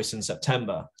note that invoice in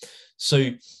September.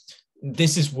 So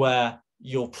this is where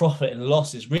your profit and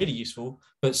loss is really useful,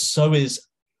 but so is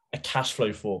a cash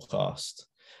flow forecast,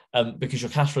 because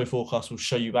your cash flow forecast will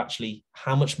show you actually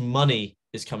how much money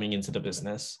is coming into the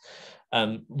business,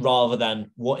 rather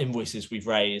than what invoices we've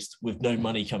raised with no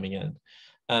money coming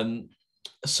in.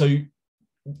 So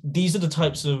these are the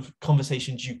types of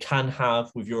conversations you can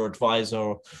have with your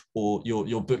advisor or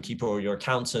your bookkeeper or your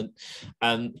accountant,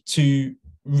 to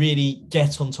really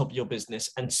get on top of your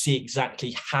business and see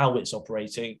exactly how it's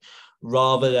operating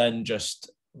rather than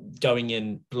just going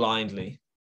in blindly.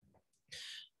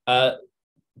 So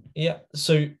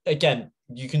again,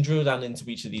 you can drill down into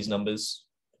each of these numbers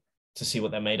to see what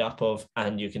they're made up of,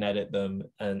 and you can edit them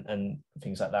and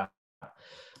things like that.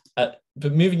 But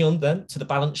moving on then to the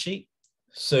balance sheet.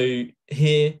 So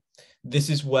here, this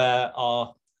is where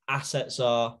our assets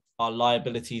are, our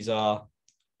liabilities are,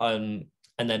 and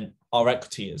then our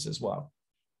equity is as well.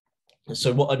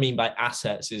 So what I mean by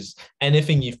assets is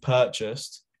anything you've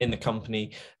purchased in the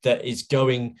company that is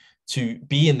going to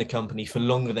be in the company for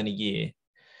longer than a year.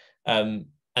 And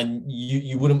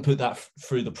you wouldn't put that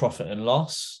through the profit and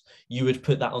loss. You would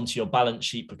put that onto your balance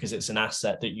sheet because it's an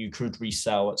asset that you could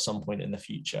resell at some point in the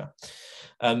future.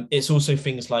 It's also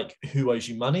things like who owes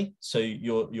you money. So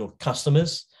your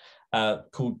customers,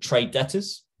 called trade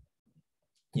debtors.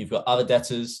 You've got other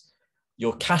debtors,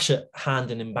 your cash at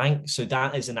hand and in bank. So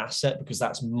that is an asset because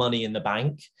that's money in the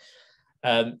bank.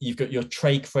 You've got your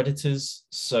trade creditors.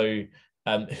 So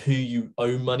who you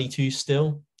owe money to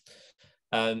still.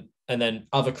 And then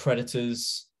other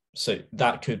creditors. So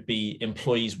that could be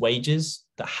employees' wages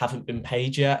that haven't been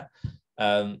paid yet.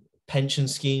 Pension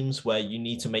schemes where you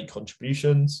need to make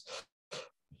contributions.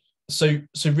 So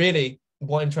really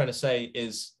what I'm trying to say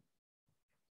is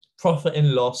profit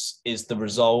and loss is the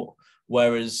result,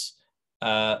 whereas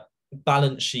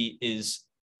balance sheet is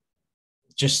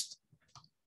just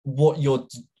what your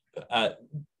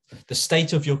the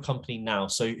state of your company now.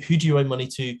 So who do you owe money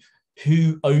to?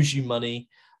 Who owes you money?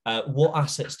 What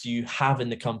assets do you have in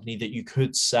the company that you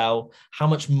could sell? How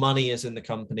much money is in the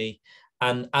company?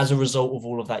 And as a result of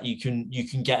all of that, you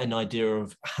can get an idea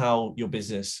of how your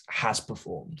business has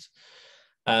performed.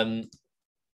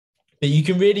 But you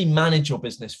can really manage your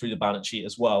business through the balance sheet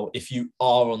as well if you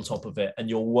are on top of it and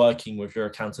you're working with your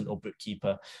accountant or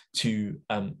bookkeeper to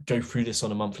go through this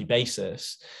on a monthly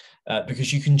basis,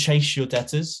 because you can chase your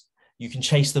debtors. You can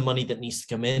chase the money that needs to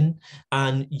come in,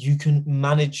 and you can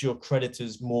manage your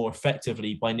creditors more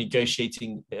effectively by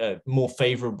negotiating more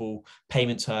favorable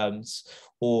payment terms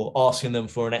or asking them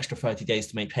for an extra 30 days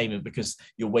to make payment because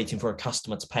you're waiting for a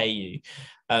customer to pay you.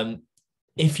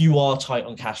 If you are tight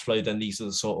on cash flow, then these are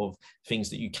the sort of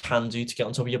things that you can do to get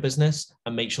on top of your business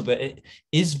and make sure that it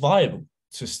is viable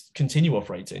to continue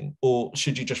operating, or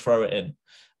should you just throw it in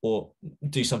or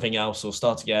do something else or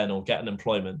start again or get an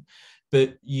employment.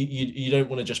 But you don't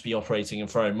want to just be operating and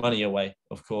throwing money away,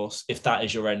 of course, if that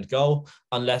is your end goal,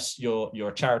 unless you're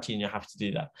a charity and you have to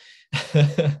do that.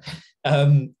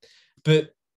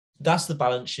 But that's the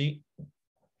balance sheet.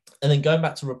 And then going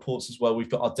back to reports as well, we've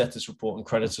got our debtors report and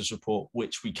creditors report,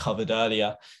 which we covered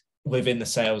earlier within the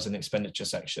sales and expenditure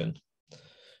section.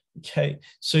 Okay,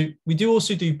 so we do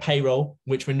also do payroll,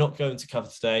 which we're not going to cover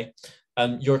today.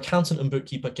 Your accountant and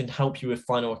bookkeeper can help you with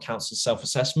final accounts and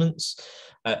self-assessments.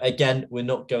 Again, we're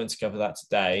not going to cover that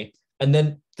today. And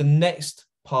then the next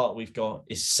part we've got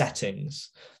is settings.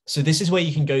 So this is where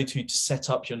you can go to set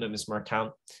up your Nomisma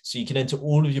account. So you can enter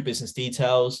all of your business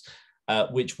details.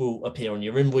 which will appear on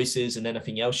your invoices and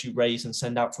anything else you raise and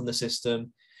send out from the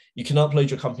system. You can upload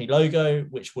your company logo,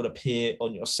 which will appear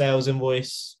on your sales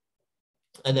invoice.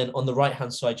 And then on the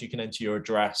right-hand side, you can enter your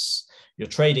address, your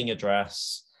trading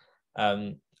address,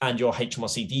 and your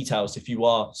HMRC details if you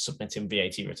are submitting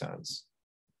VAT returns.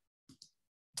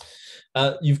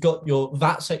 You've got your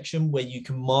VAT section where you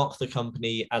can mark the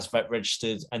company as VAT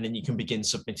registered, and then you can begin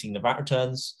submitting the VAT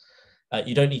returns.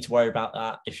 You don't need to worry about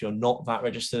that if you're not VAT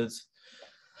registered.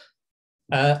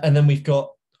 And then we've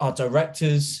got our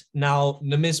directors. Now,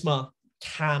 Nomisma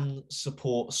can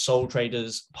support sole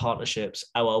traders, partnerships,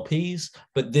 LLPs,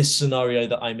 but this scenario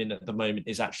that I'm in at the moment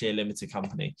is actually a limited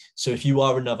company. So if you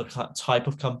are another type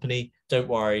of company, don't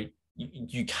worry,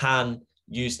 you can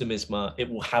use Nomisma. It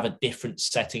will have a different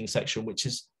setting section, which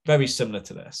is very similar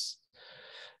to this.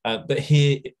 But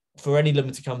here, for any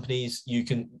limited companies, you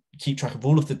can keep track of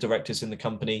all of the directors in the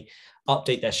company,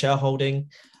 update their shareholding,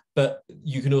 but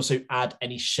you can also add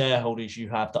any shareholders you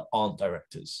have that aren't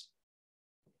directors.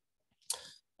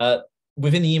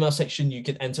 Within the email section, you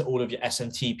can enter all of your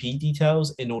SMTP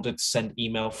details in order to send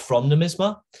email from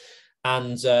Nomisma.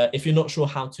 And if you're not sure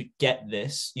how to get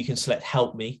this, you can select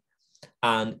Help Me,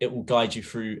 and it will guide you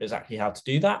through exactly how to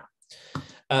do that.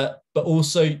 But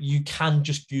also, you can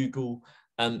just Google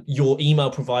your email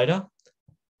provider,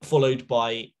 followed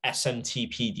by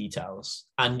SMTP details,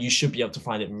 and you should be able to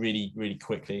find it really, really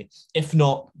quickly. If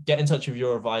not, get in touch with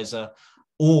your advisor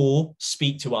or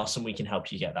speak to us and we can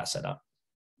help you get that set up.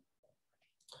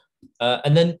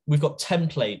 And then we've got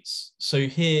templates. So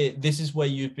here, this is where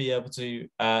you'd be able to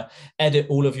edit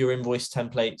all of your invoice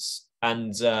templates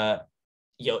and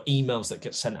your emails that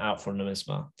get sent out from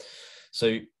Nomisma.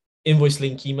 So invoice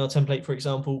link email template, for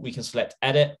example, we can select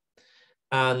edit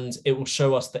and it will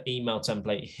show us the email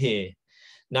template here.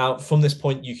 Now, from this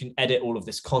point, you can edit all of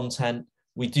this content.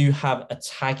 We do have a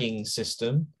tagging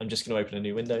system. I'm just going to open a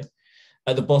new window.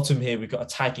 At the bottom here, we've got a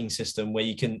tagging system where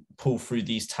you can pull through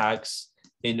these tags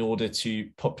in order to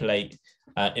populate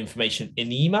information in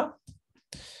the email.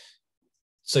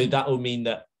 So that will mean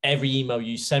that every email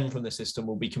you send from the system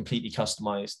will be completely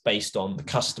customized based on the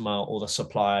customer or the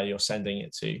supplier you're sending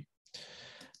it to.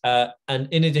 And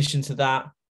in addition to that,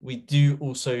 we do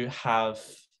also have,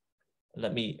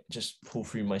 let me just pull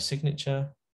through my signature.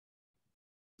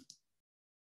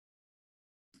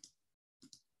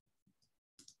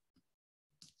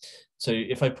 So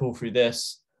if I pull through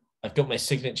this, I've got my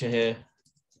signature here,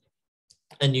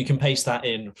 and you can paste that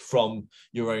in from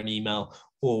your own email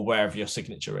or wherever your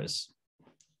signature is.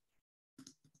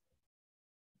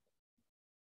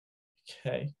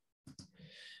 Okay.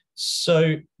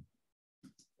 So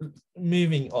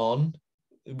moving on,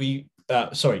 going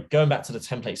back to the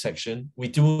template section, we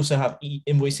do also have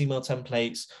invoice email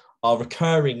templates, our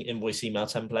recurring invoice email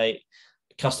template,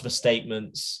 customer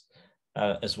statements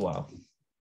as well.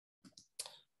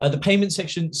 The payment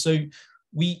section, so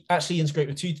we actually integrate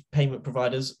with two payment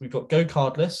providers. We've got Go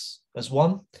Cardless as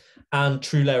one and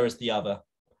TrueLayer as the other.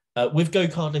 With Go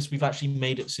Cardless, we've actually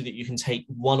made it so that you can take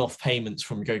one-off payments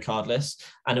from Go Cardless,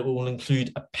 and it will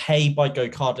include a Pay by Go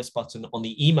Cardless button on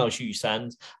the emails you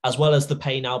send, as well as the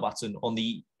Pay Now button on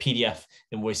the PDF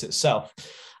invoice itself.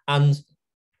 And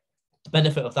the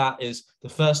benefit of that is the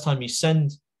first time you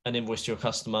send an invoice to your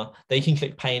customer, they can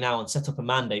click Pay Now and set up a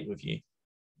mandate with you.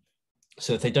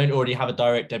 So if they don't already have a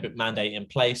direct debit mandate in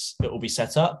place, it will be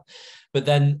set up, but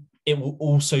then it will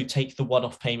also take the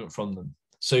one-off payment from them.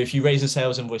 So if you raise a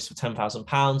sales invoice for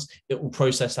 £10,000, it will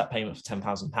process that payment for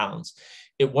 £10,000.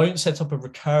 It won't set up a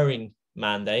recurring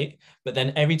mandate, but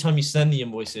then every time you send the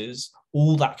invoices,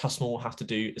 all that customer will have to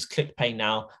do is click Pay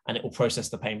Now and it will process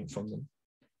the payment from them.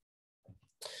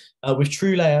 With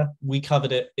TrueLayer, we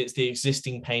covered it. It's the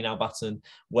existing Pay Now button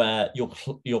where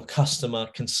your customer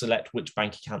can select which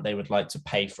bank account they would like to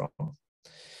pay from.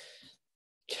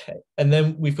 Okay, and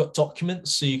then we've got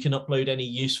documents, so you can upload any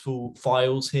useful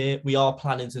files here. We are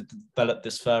planning to develop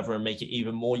this further and make it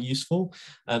even more useful.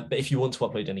 But if you want to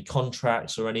upload any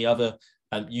contracts or any other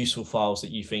useful files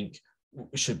that you think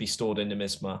should be stored in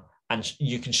Nomisma, and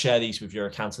you can share these with your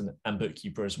accountant and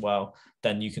bookkeeper as well,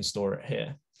 then you can store it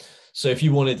here. So if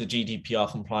you wanted the GDPR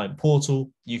compliant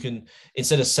portal, you can,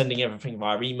 instead of sending everything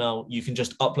via email, you can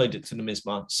just upload it to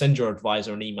Nomisma, send your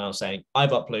advisor an email saying,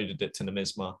 I've uploaded it to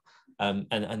Nomisma,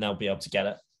 and they'll be able to get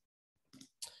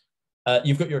it.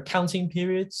 You've got your accounting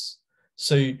periods.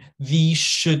 So these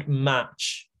should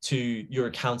match to your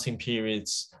accounting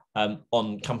periods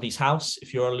on Companies House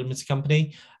if you're a limited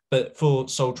company. But for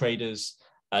sole traders,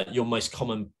 your most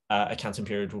common accounting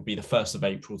period will be the 1st of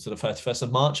April to the 31st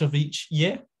of March of each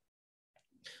year,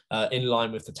 in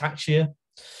line with the tax year.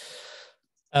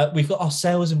 We've got our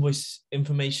sales invoice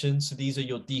information. So these are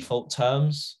your default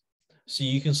terms. So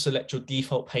you can select your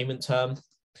default payment term,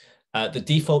 the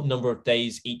default number of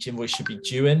days each invoice should be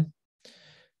due in.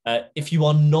 If you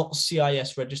are not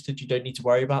CIS registered, you don't need to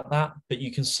worry about that, but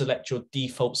you can select your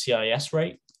default CIS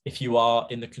rate. If you are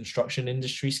in the construction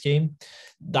industry scheme,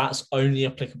 that's only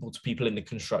applicable to people in the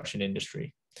construction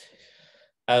industry.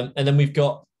 And then we've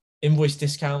got invoice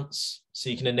discounts. So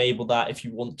you can enable that if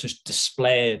you want to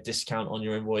display a discount on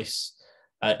your invoice.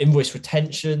 Invoice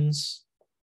retentions.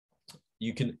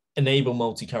 You can enable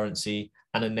multi-currency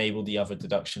and enable the other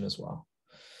deduction as well.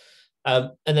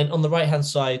 And then on the right-hand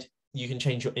side, you can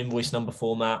change your invoice number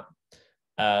format.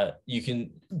 You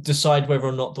can decide whether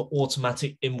or not the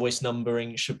automatic invoice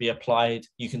numbering should be applied.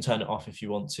 You can turn it off if you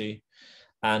want to.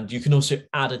 And you can also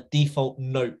add a default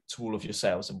note to all of your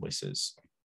sales invoices.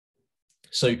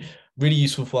 So really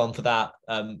useful one for that.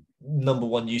 Number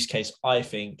one use case, I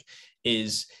think,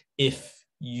 is if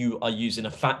you are using a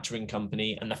factoring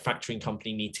company and the factoring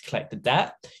company need to collect the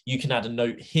debt, you can add a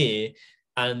note here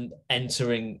and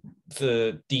entering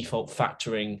the default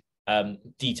factoring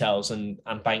details and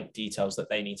bank details that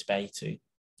they need to pay to.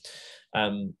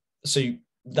 So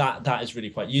that is really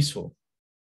quite useful.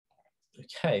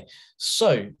 Okay,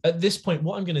 so at this point,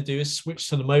 what I'm going to do is switch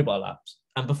to the mobile apps.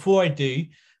 And before I do,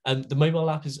 the mobile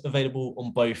app is available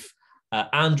on both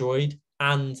Android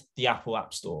and the Apple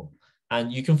App Store.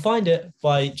 And you can find it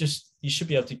by you should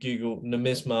be able to Google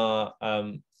Nomisma,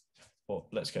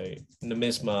 let's go,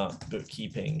 Nomisma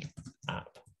bookkeeping app.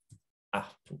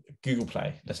 Google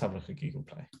Play. Let's have a look at Google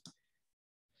Play.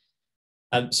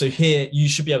 So here, you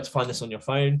should be able to find this on your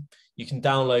phone. You can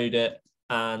download it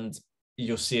and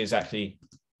you'll see exactly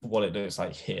what it looks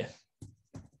like here.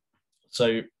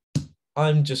 So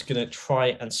I'm just going to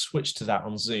try and switch to that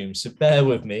on Zoom. So bear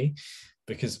with me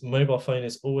because mobile phone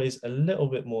is always a little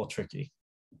bit more tricky.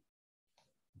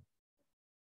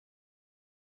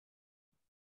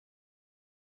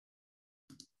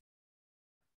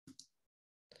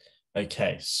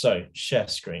 Okay, so share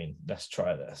screen. Let's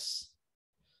try this.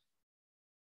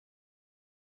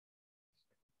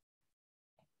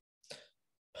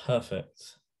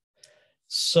 Perfect.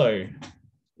 So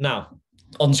now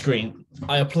on screen,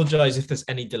 I apologize if there's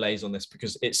any delays on this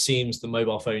because it seems the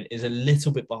mobile phone is a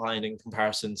little bit behind in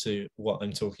comparison to what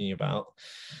I'm talking about.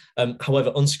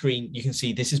 However, on screen, you can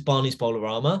see this is Barney's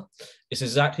Bowl-O-Rama. It's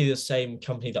exactly the same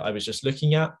company that I was just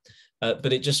looking at,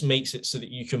 but it just makes it so that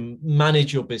you can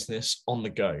manage your business on the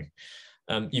go.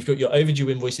 You've got your overdue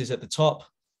invoices at the top,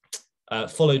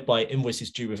 followed by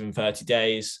invoices due within 30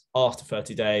 days, after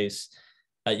 30 days.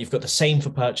 You've got the same for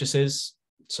purchases,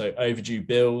 so overdue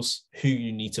bills, who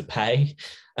you need to pay,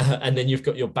 and then you've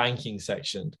got your banking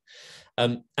section.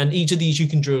 And each of these you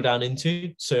can drill down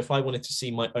into. So if I wanted to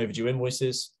see my overdue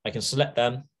invoices, I can select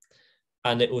them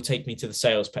and it will take me to the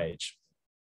sales page.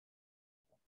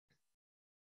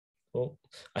 Well,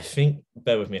 I think,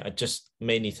 bear with me, I just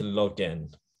may need to log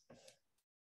in.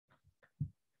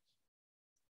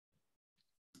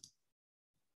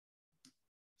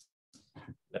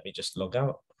 Let me just log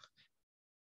out.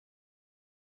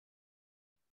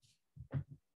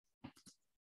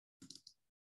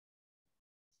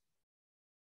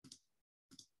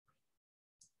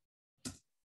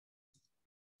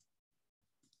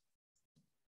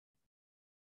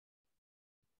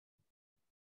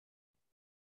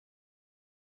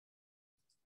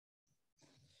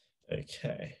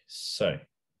 Okay, so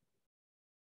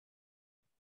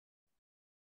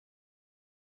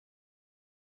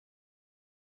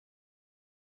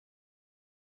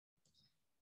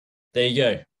there you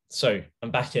go. So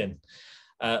I'm back in.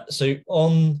 So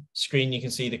on screen, you can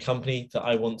see the company that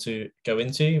I want to go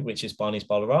into, which is Barney's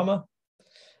Bowl-O-Rama,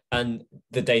 and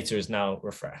the data is now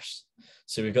refreshed.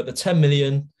 So we've got the 10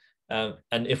 million,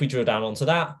 and if we drill down onto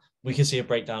that, we can see a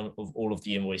breakdown of all of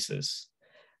the invoices.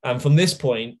 And from this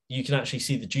point, you can actually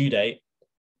see the due date,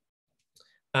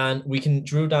 and we can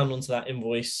drill down onto that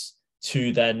invoice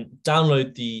to then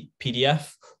download the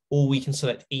PDF, or we can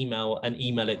select email and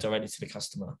email it directly to the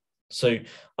customer. So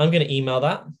I'm going to email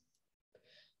that,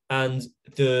 and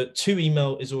the to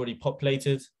email is already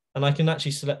populated, and I can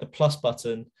actually select the plus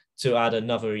button to add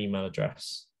another email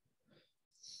address.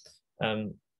 I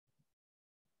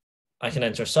can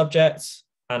enter a subject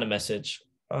and a message.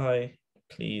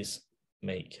 Please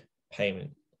make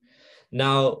payment.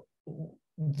 Now,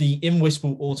 the invoice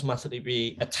will automatically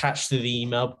be attached to the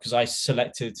email because I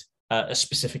selected a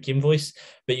specific invoice,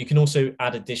 but you can also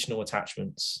add additional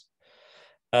attachments.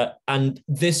 And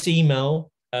this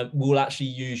email will actually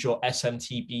use your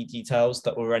SMTP details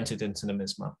that were entered into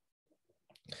Nomisma.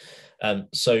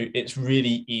 So it's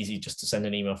really easy just to send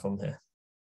an email from here.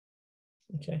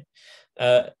 Okay.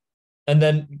 And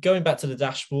then going back to the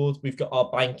dashboard, we've got our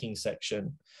banking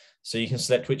section. So you can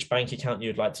select which bank account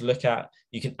you'd like to look at.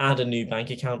 You can add a new bank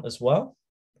account as well.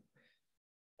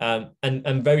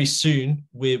 And very soon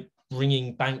we're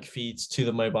bringing bank feeds to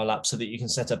the mobile app so that you can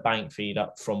set a bank feed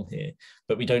up from here,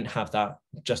 but we don't have that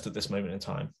just at this moment in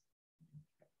time.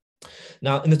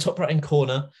 Now, in the top right-hand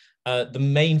corner, the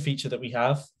main feature that we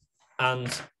have,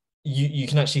 and you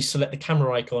can actually select the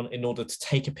camera icon in order to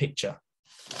take a picture.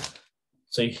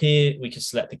 So here we can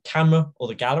select the camera or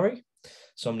the gallery.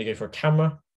 So I'm going to go for a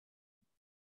camera.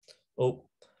 Oh,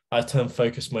 I've turned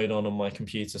focus mode on my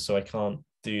computer, so I can't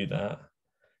do that.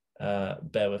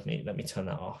 Bear with me. Let me turn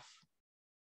that off.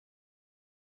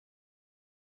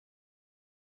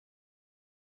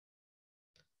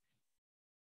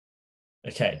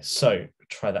 Okay, so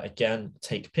try that again.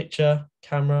 Take a picture,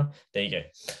 camera. There you go.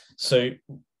 So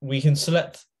we can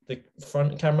select the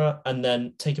front camera and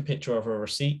then take a picture of a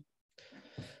receipt.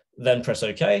 Then press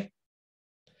OK.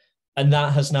 And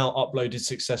that has now uploaded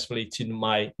successfully to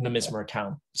my Nomisma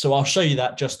account. So I'll show you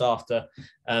that just after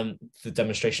the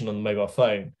demonstration on the mobile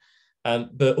phone.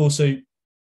 But also,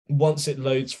 once it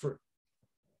loads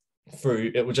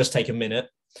through, it will just take a minute.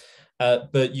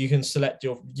 But you can select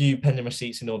your view pending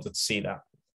receipts in order to see that.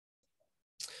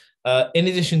 In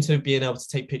addition to being able to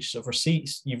take pictures of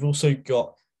receipts, you've also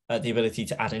got the ability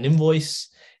to add an invoice,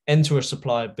 enter a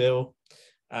supplier bill,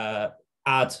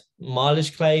 add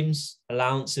mileage claims,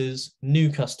 allowances,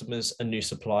 new customers, and new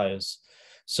suppliers.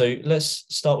 So let's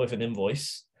start with an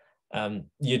invoice.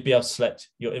 You'd be able to select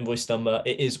your invoice number.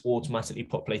 It is automatically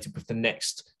populated with the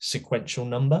next sequential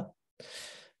number.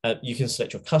 You can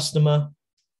select your customer,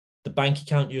 the bank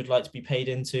account you would like to be paid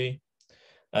into,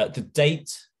 the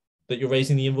date that you're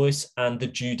raising the invoice, and the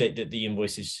due date that the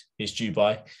invoice is due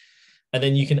by. And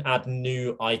then you can add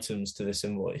new items to this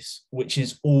invoice, which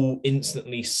is all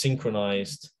instantly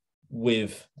synchronized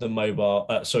with the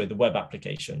the web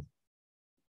application.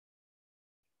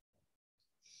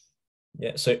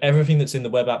 Yeah, so everything that's in the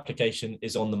web application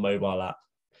is on the mobile app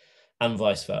and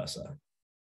vice versa.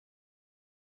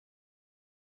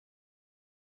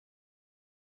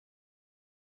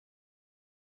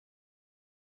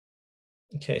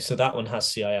 Okay, so that one has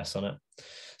CIS on it.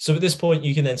 So at this point,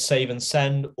 you can then save and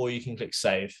send, or you can click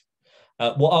save.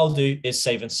 What I'll do is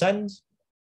save and send.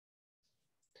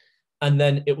 And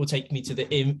then it will take me to the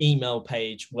email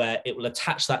page where it will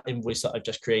attach that invoice that I've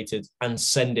just created and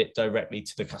send it directly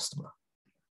to the customer.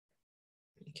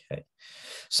 Okay,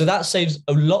 so that saves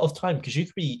a lot of time because you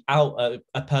could be out at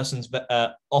a person's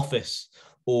office,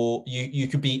 or you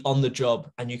could be on the job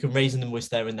and you can raise an invoice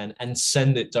there and then and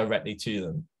send it directly to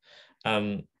them.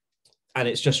 And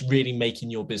it's just really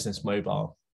making your business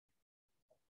mobile.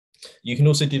 You can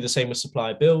also do the same with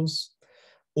supplier bills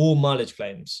or mileage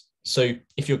claims. So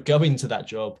if you're going to that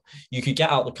job, you could get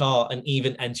out the car and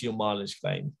even enter your mileage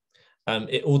claim.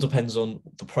 It all depends on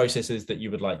the processes that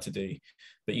you would like to do,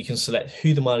 but you can select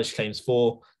who the mileage claims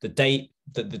for, the date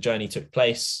that the journey took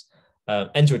place,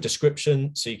 enter a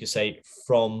description. So you can say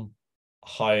from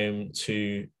home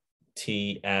to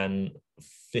TN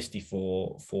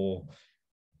 54 for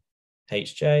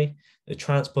HJ, the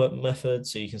transport method.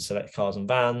 So you can select cars and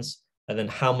vans, and then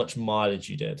how much mileage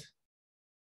you did.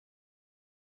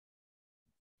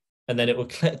 And then it will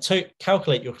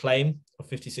calculate your claim of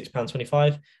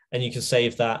 £56.25, and you can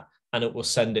save that and it will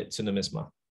send it to Nomisma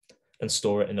and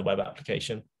store it in the web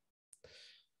application.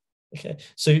 Okay,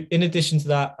 so in addition to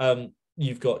that,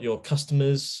 you've got your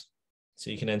customers. So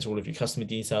you can enter all of your customer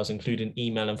details, including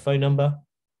email and phone number,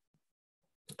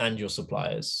 and your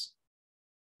suppliers.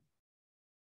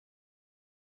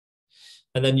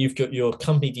 And then you've got your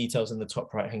company details in the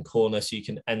top right-hand corner, so you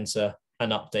can enter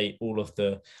and update all of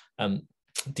the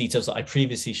details that I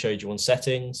previously showed you on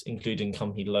settings, including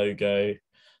company logo,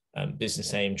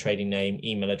 business name, trading name,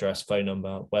 email address, phone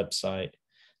number, website,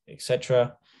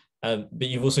 etc. But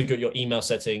you've also got your email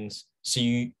settings. So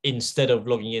you, instead of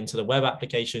logging into the web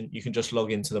application, you can just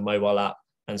log into the mobile app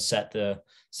and set the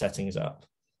settings up.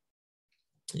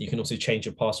 You can also change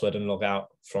your password and log out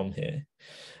from here.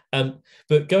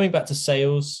 But going back to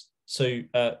sales, so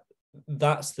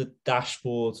that's the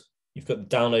dashboard. You've got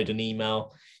the download an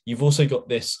email. You've also got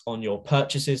this on your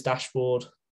purchases dashboard.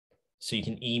 So you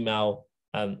can email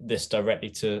this directly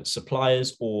to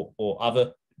suppliers or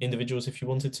other individuals if you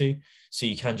wanted to. So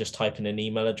you can just type in an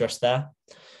email address there,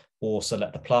 or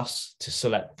select the plus to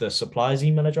select the supplier's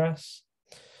email address.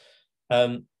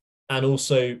 And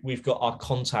also we've got our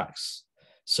contacts.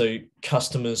 So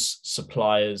customers,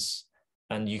 suppliers,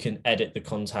 and you can edit the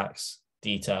contacts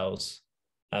details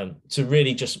to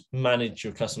really just manage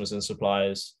your customers and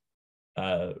suppliers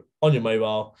on your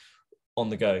mobile on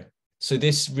the go. So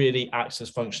this really acts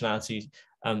as functionality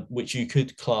which you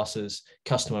could class as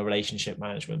customer relationship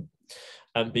management.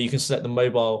 But you can select the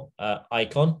mobile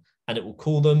icon and it will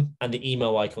call them, and the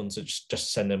email icons are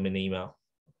just send them an email.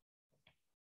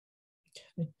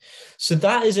 Okay. So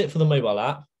that is it for the mobile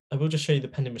app. I will just show you the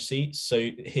pending receipts. So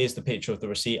here's the picture of the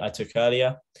receipt I took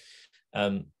earlier.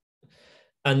 And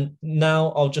now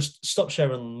I'll just stop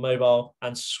sharing on the mobile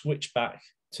and switch back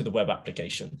to the web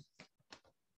application.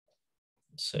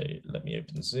 So let me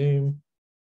open Zoom,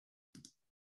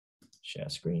 share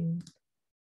screen.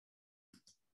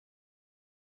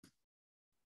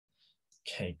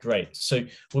 Okay, great. So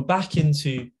we're back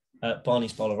into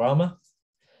Barney's Bolorama.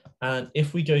 And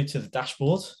if we go to the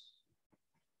dashboard,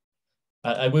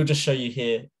 I will just show you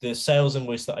here, the sales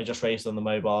invoice that I just raised on the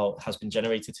mobile has been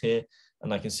generated here,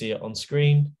 and I can see it on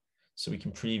screen. So we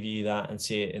can preview that and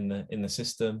see it in the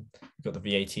system. We've got the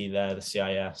VAT there, the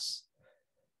CIS,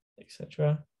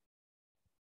 etc.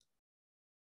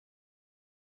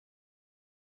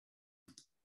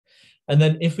 And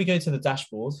then if we go to the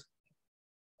dashboard,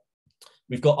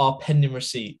 we've got our pending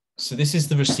receipt. So this is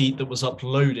the receipt that was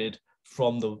uploaded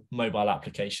from the mobile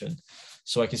application.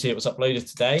 So I can see it was uploaded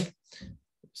today.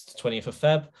 It's the 20th of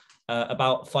Feb,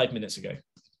 about 5 minutes ago.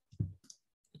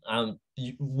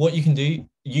 What you can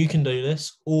do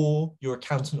this, or your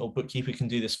accountant or bookkeeper can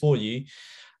do this for you,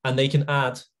 and they can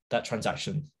add that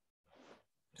transaction.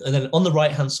 And then on the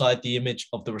right-hand side, the image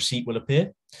of the receipt will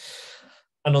appear.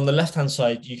 And on the left-hand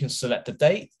side, you can select the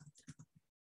date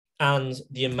and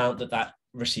the amount that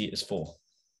receipt is for.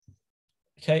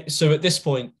 Okay, so at this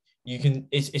point,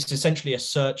 it's essentially a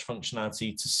search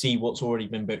functionality to see what's already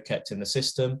been book kept in the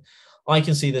system. I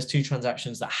can see there's 2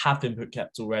 transactions that have been book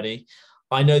kept already.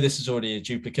 I know this is already a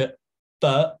duplicate,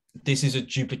 but this is a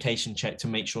duplication check to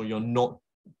make sure you're not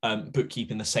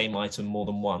bookkeeping the same item more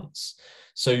than once.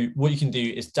 So what you can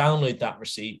do is download that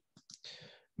receipt,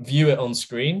 view it on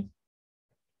screen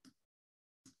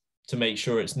to make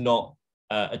sure it's not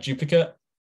a duplicate.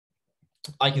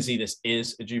 I can see this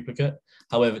is a duplicate.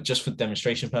 However, just for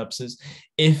demonstration purposes,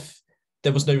 if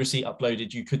there was no receipt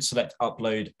uploaded, you could select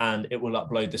upload and it will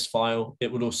upload this file.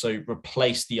 It will also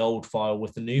replace the old file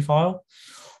with the new file,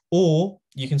 or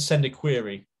you can send a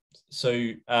query.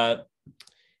 So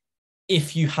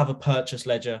if you have a purchase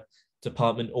ledger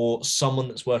department or someone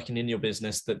that's working in your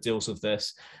business that deals with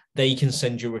this, they can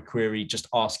send you a query just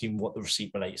asking what the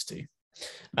receipt relates to.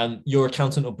 Your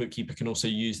accountant or bookkeeper can also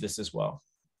use this as well.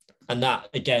 And that,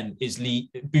 again, is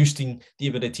boosting the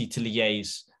ability to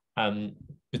liaise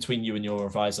between you and your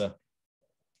advisor.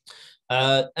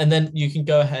 And then you can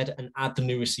go ahead and add the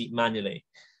new receipt manually.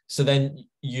 So then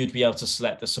you'd be able to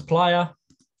select the supplier,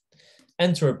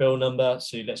 enter a bill number.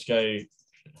 So let's go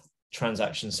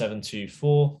transaction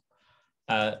 724,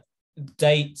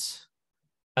 date,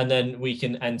 and then we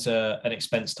can enter an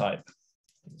expense type.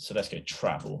 So let's go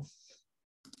travel.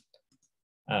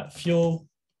 Fuel,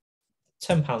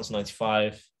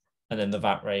 £10.95, and then the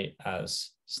VAT rate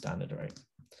as standard rate.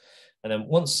 And then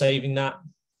once saving that,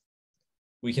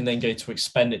 we can then go to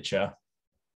expenditure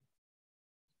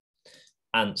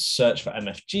and search for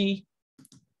MFG.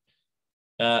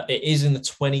 It is in the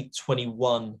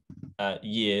 2021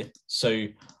 year, so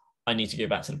I need to go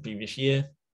back to the previous year.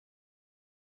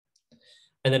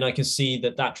 And then I can see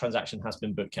that transaction has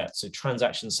been book kept, so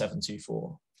transaction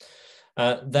 724.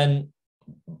 Then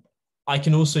I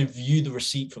can also view the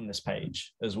receipt from this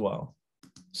page as well.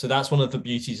 So that's one of the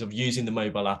beauties of using the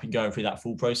mobile app and going through that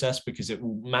full process, because it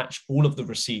will match all of the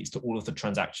receipts to all of the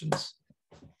transactions.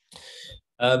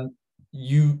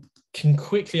 You can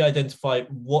quickly identify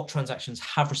what transactions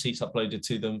have receipts uploaded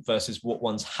to them versus what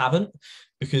ones haven't,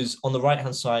 because on the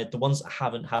right-hand side, the ones that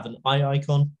haven't have an eye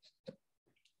icon.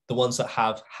 The ones that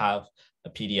have a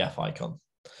PDF icon.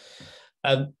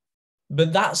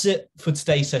 But that's it for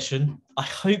today's session. I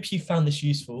hope you found this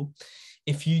useful.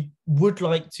 If you would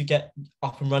like to get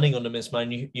up and running on Nomisma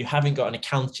and you haven't got an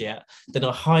account yet, then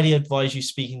I highly advise you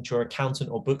speaking to your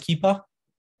accountant or bookkeeper.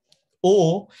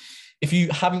 Or if you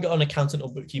haven't got an accountant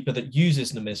or bookkeeper that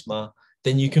uses Nomisma,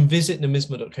 then you can visit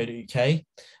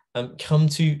nomisma.co.uk, come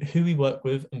to Who We Work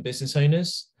With and Business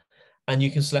Owners, and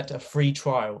you can select a free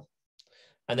trial.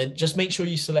 And then just make sure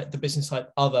you select the business type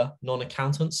other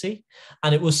non-accountancy,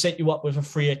 and it will set you up with a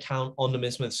free account on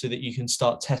Nomisma so that you can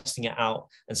start testing it out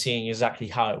and seeing exactly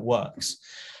how it works.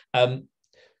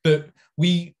 But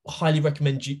we highly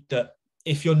recommend that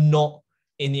if you're not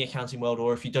in the accounting world,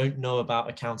 or if you don't know about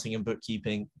accounting and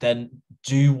bookkeeping, then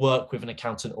do work with an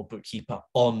accountant or bookkeeper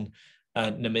on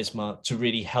Nomisma to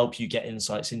really help you get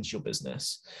insights into your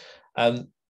business.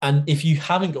 And if you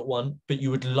haven't got one, but you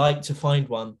would like to find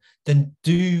one, then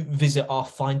do visit our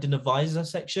Find an Advisor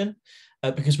section,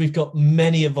 because we've got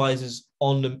many advisors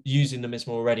using Nomisma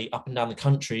already up and down the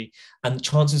country. And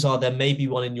chances are there may be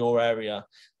one in your area.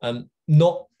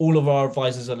 Not all of our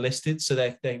advisors are listed, so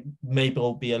there may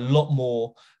be a lot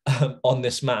more on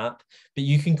this map, but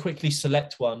you can quickly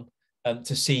select one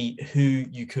to see who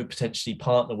you could potentially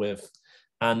partner with,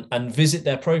 and visit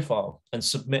their profile and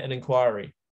submit an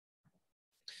inquiry.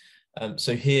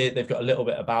 So here they've got a little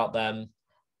bit about them,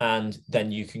 and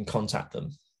then you can contact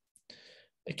them.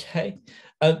 Okay.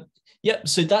 Yep.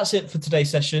 So that's it for today's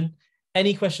session.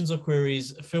 Any questions or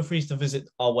queries, feel free to visit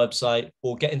our website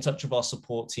or get in touch with our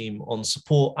support team on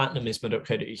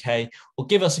support@nomisma.co.uk, or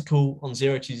give us a call on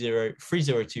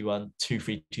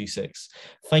 020-3021-2326.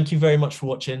 Thank you very much for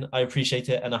watching. I appreciate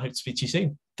it, and I hope to speak to you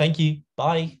soon. Thank you.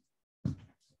 Bye.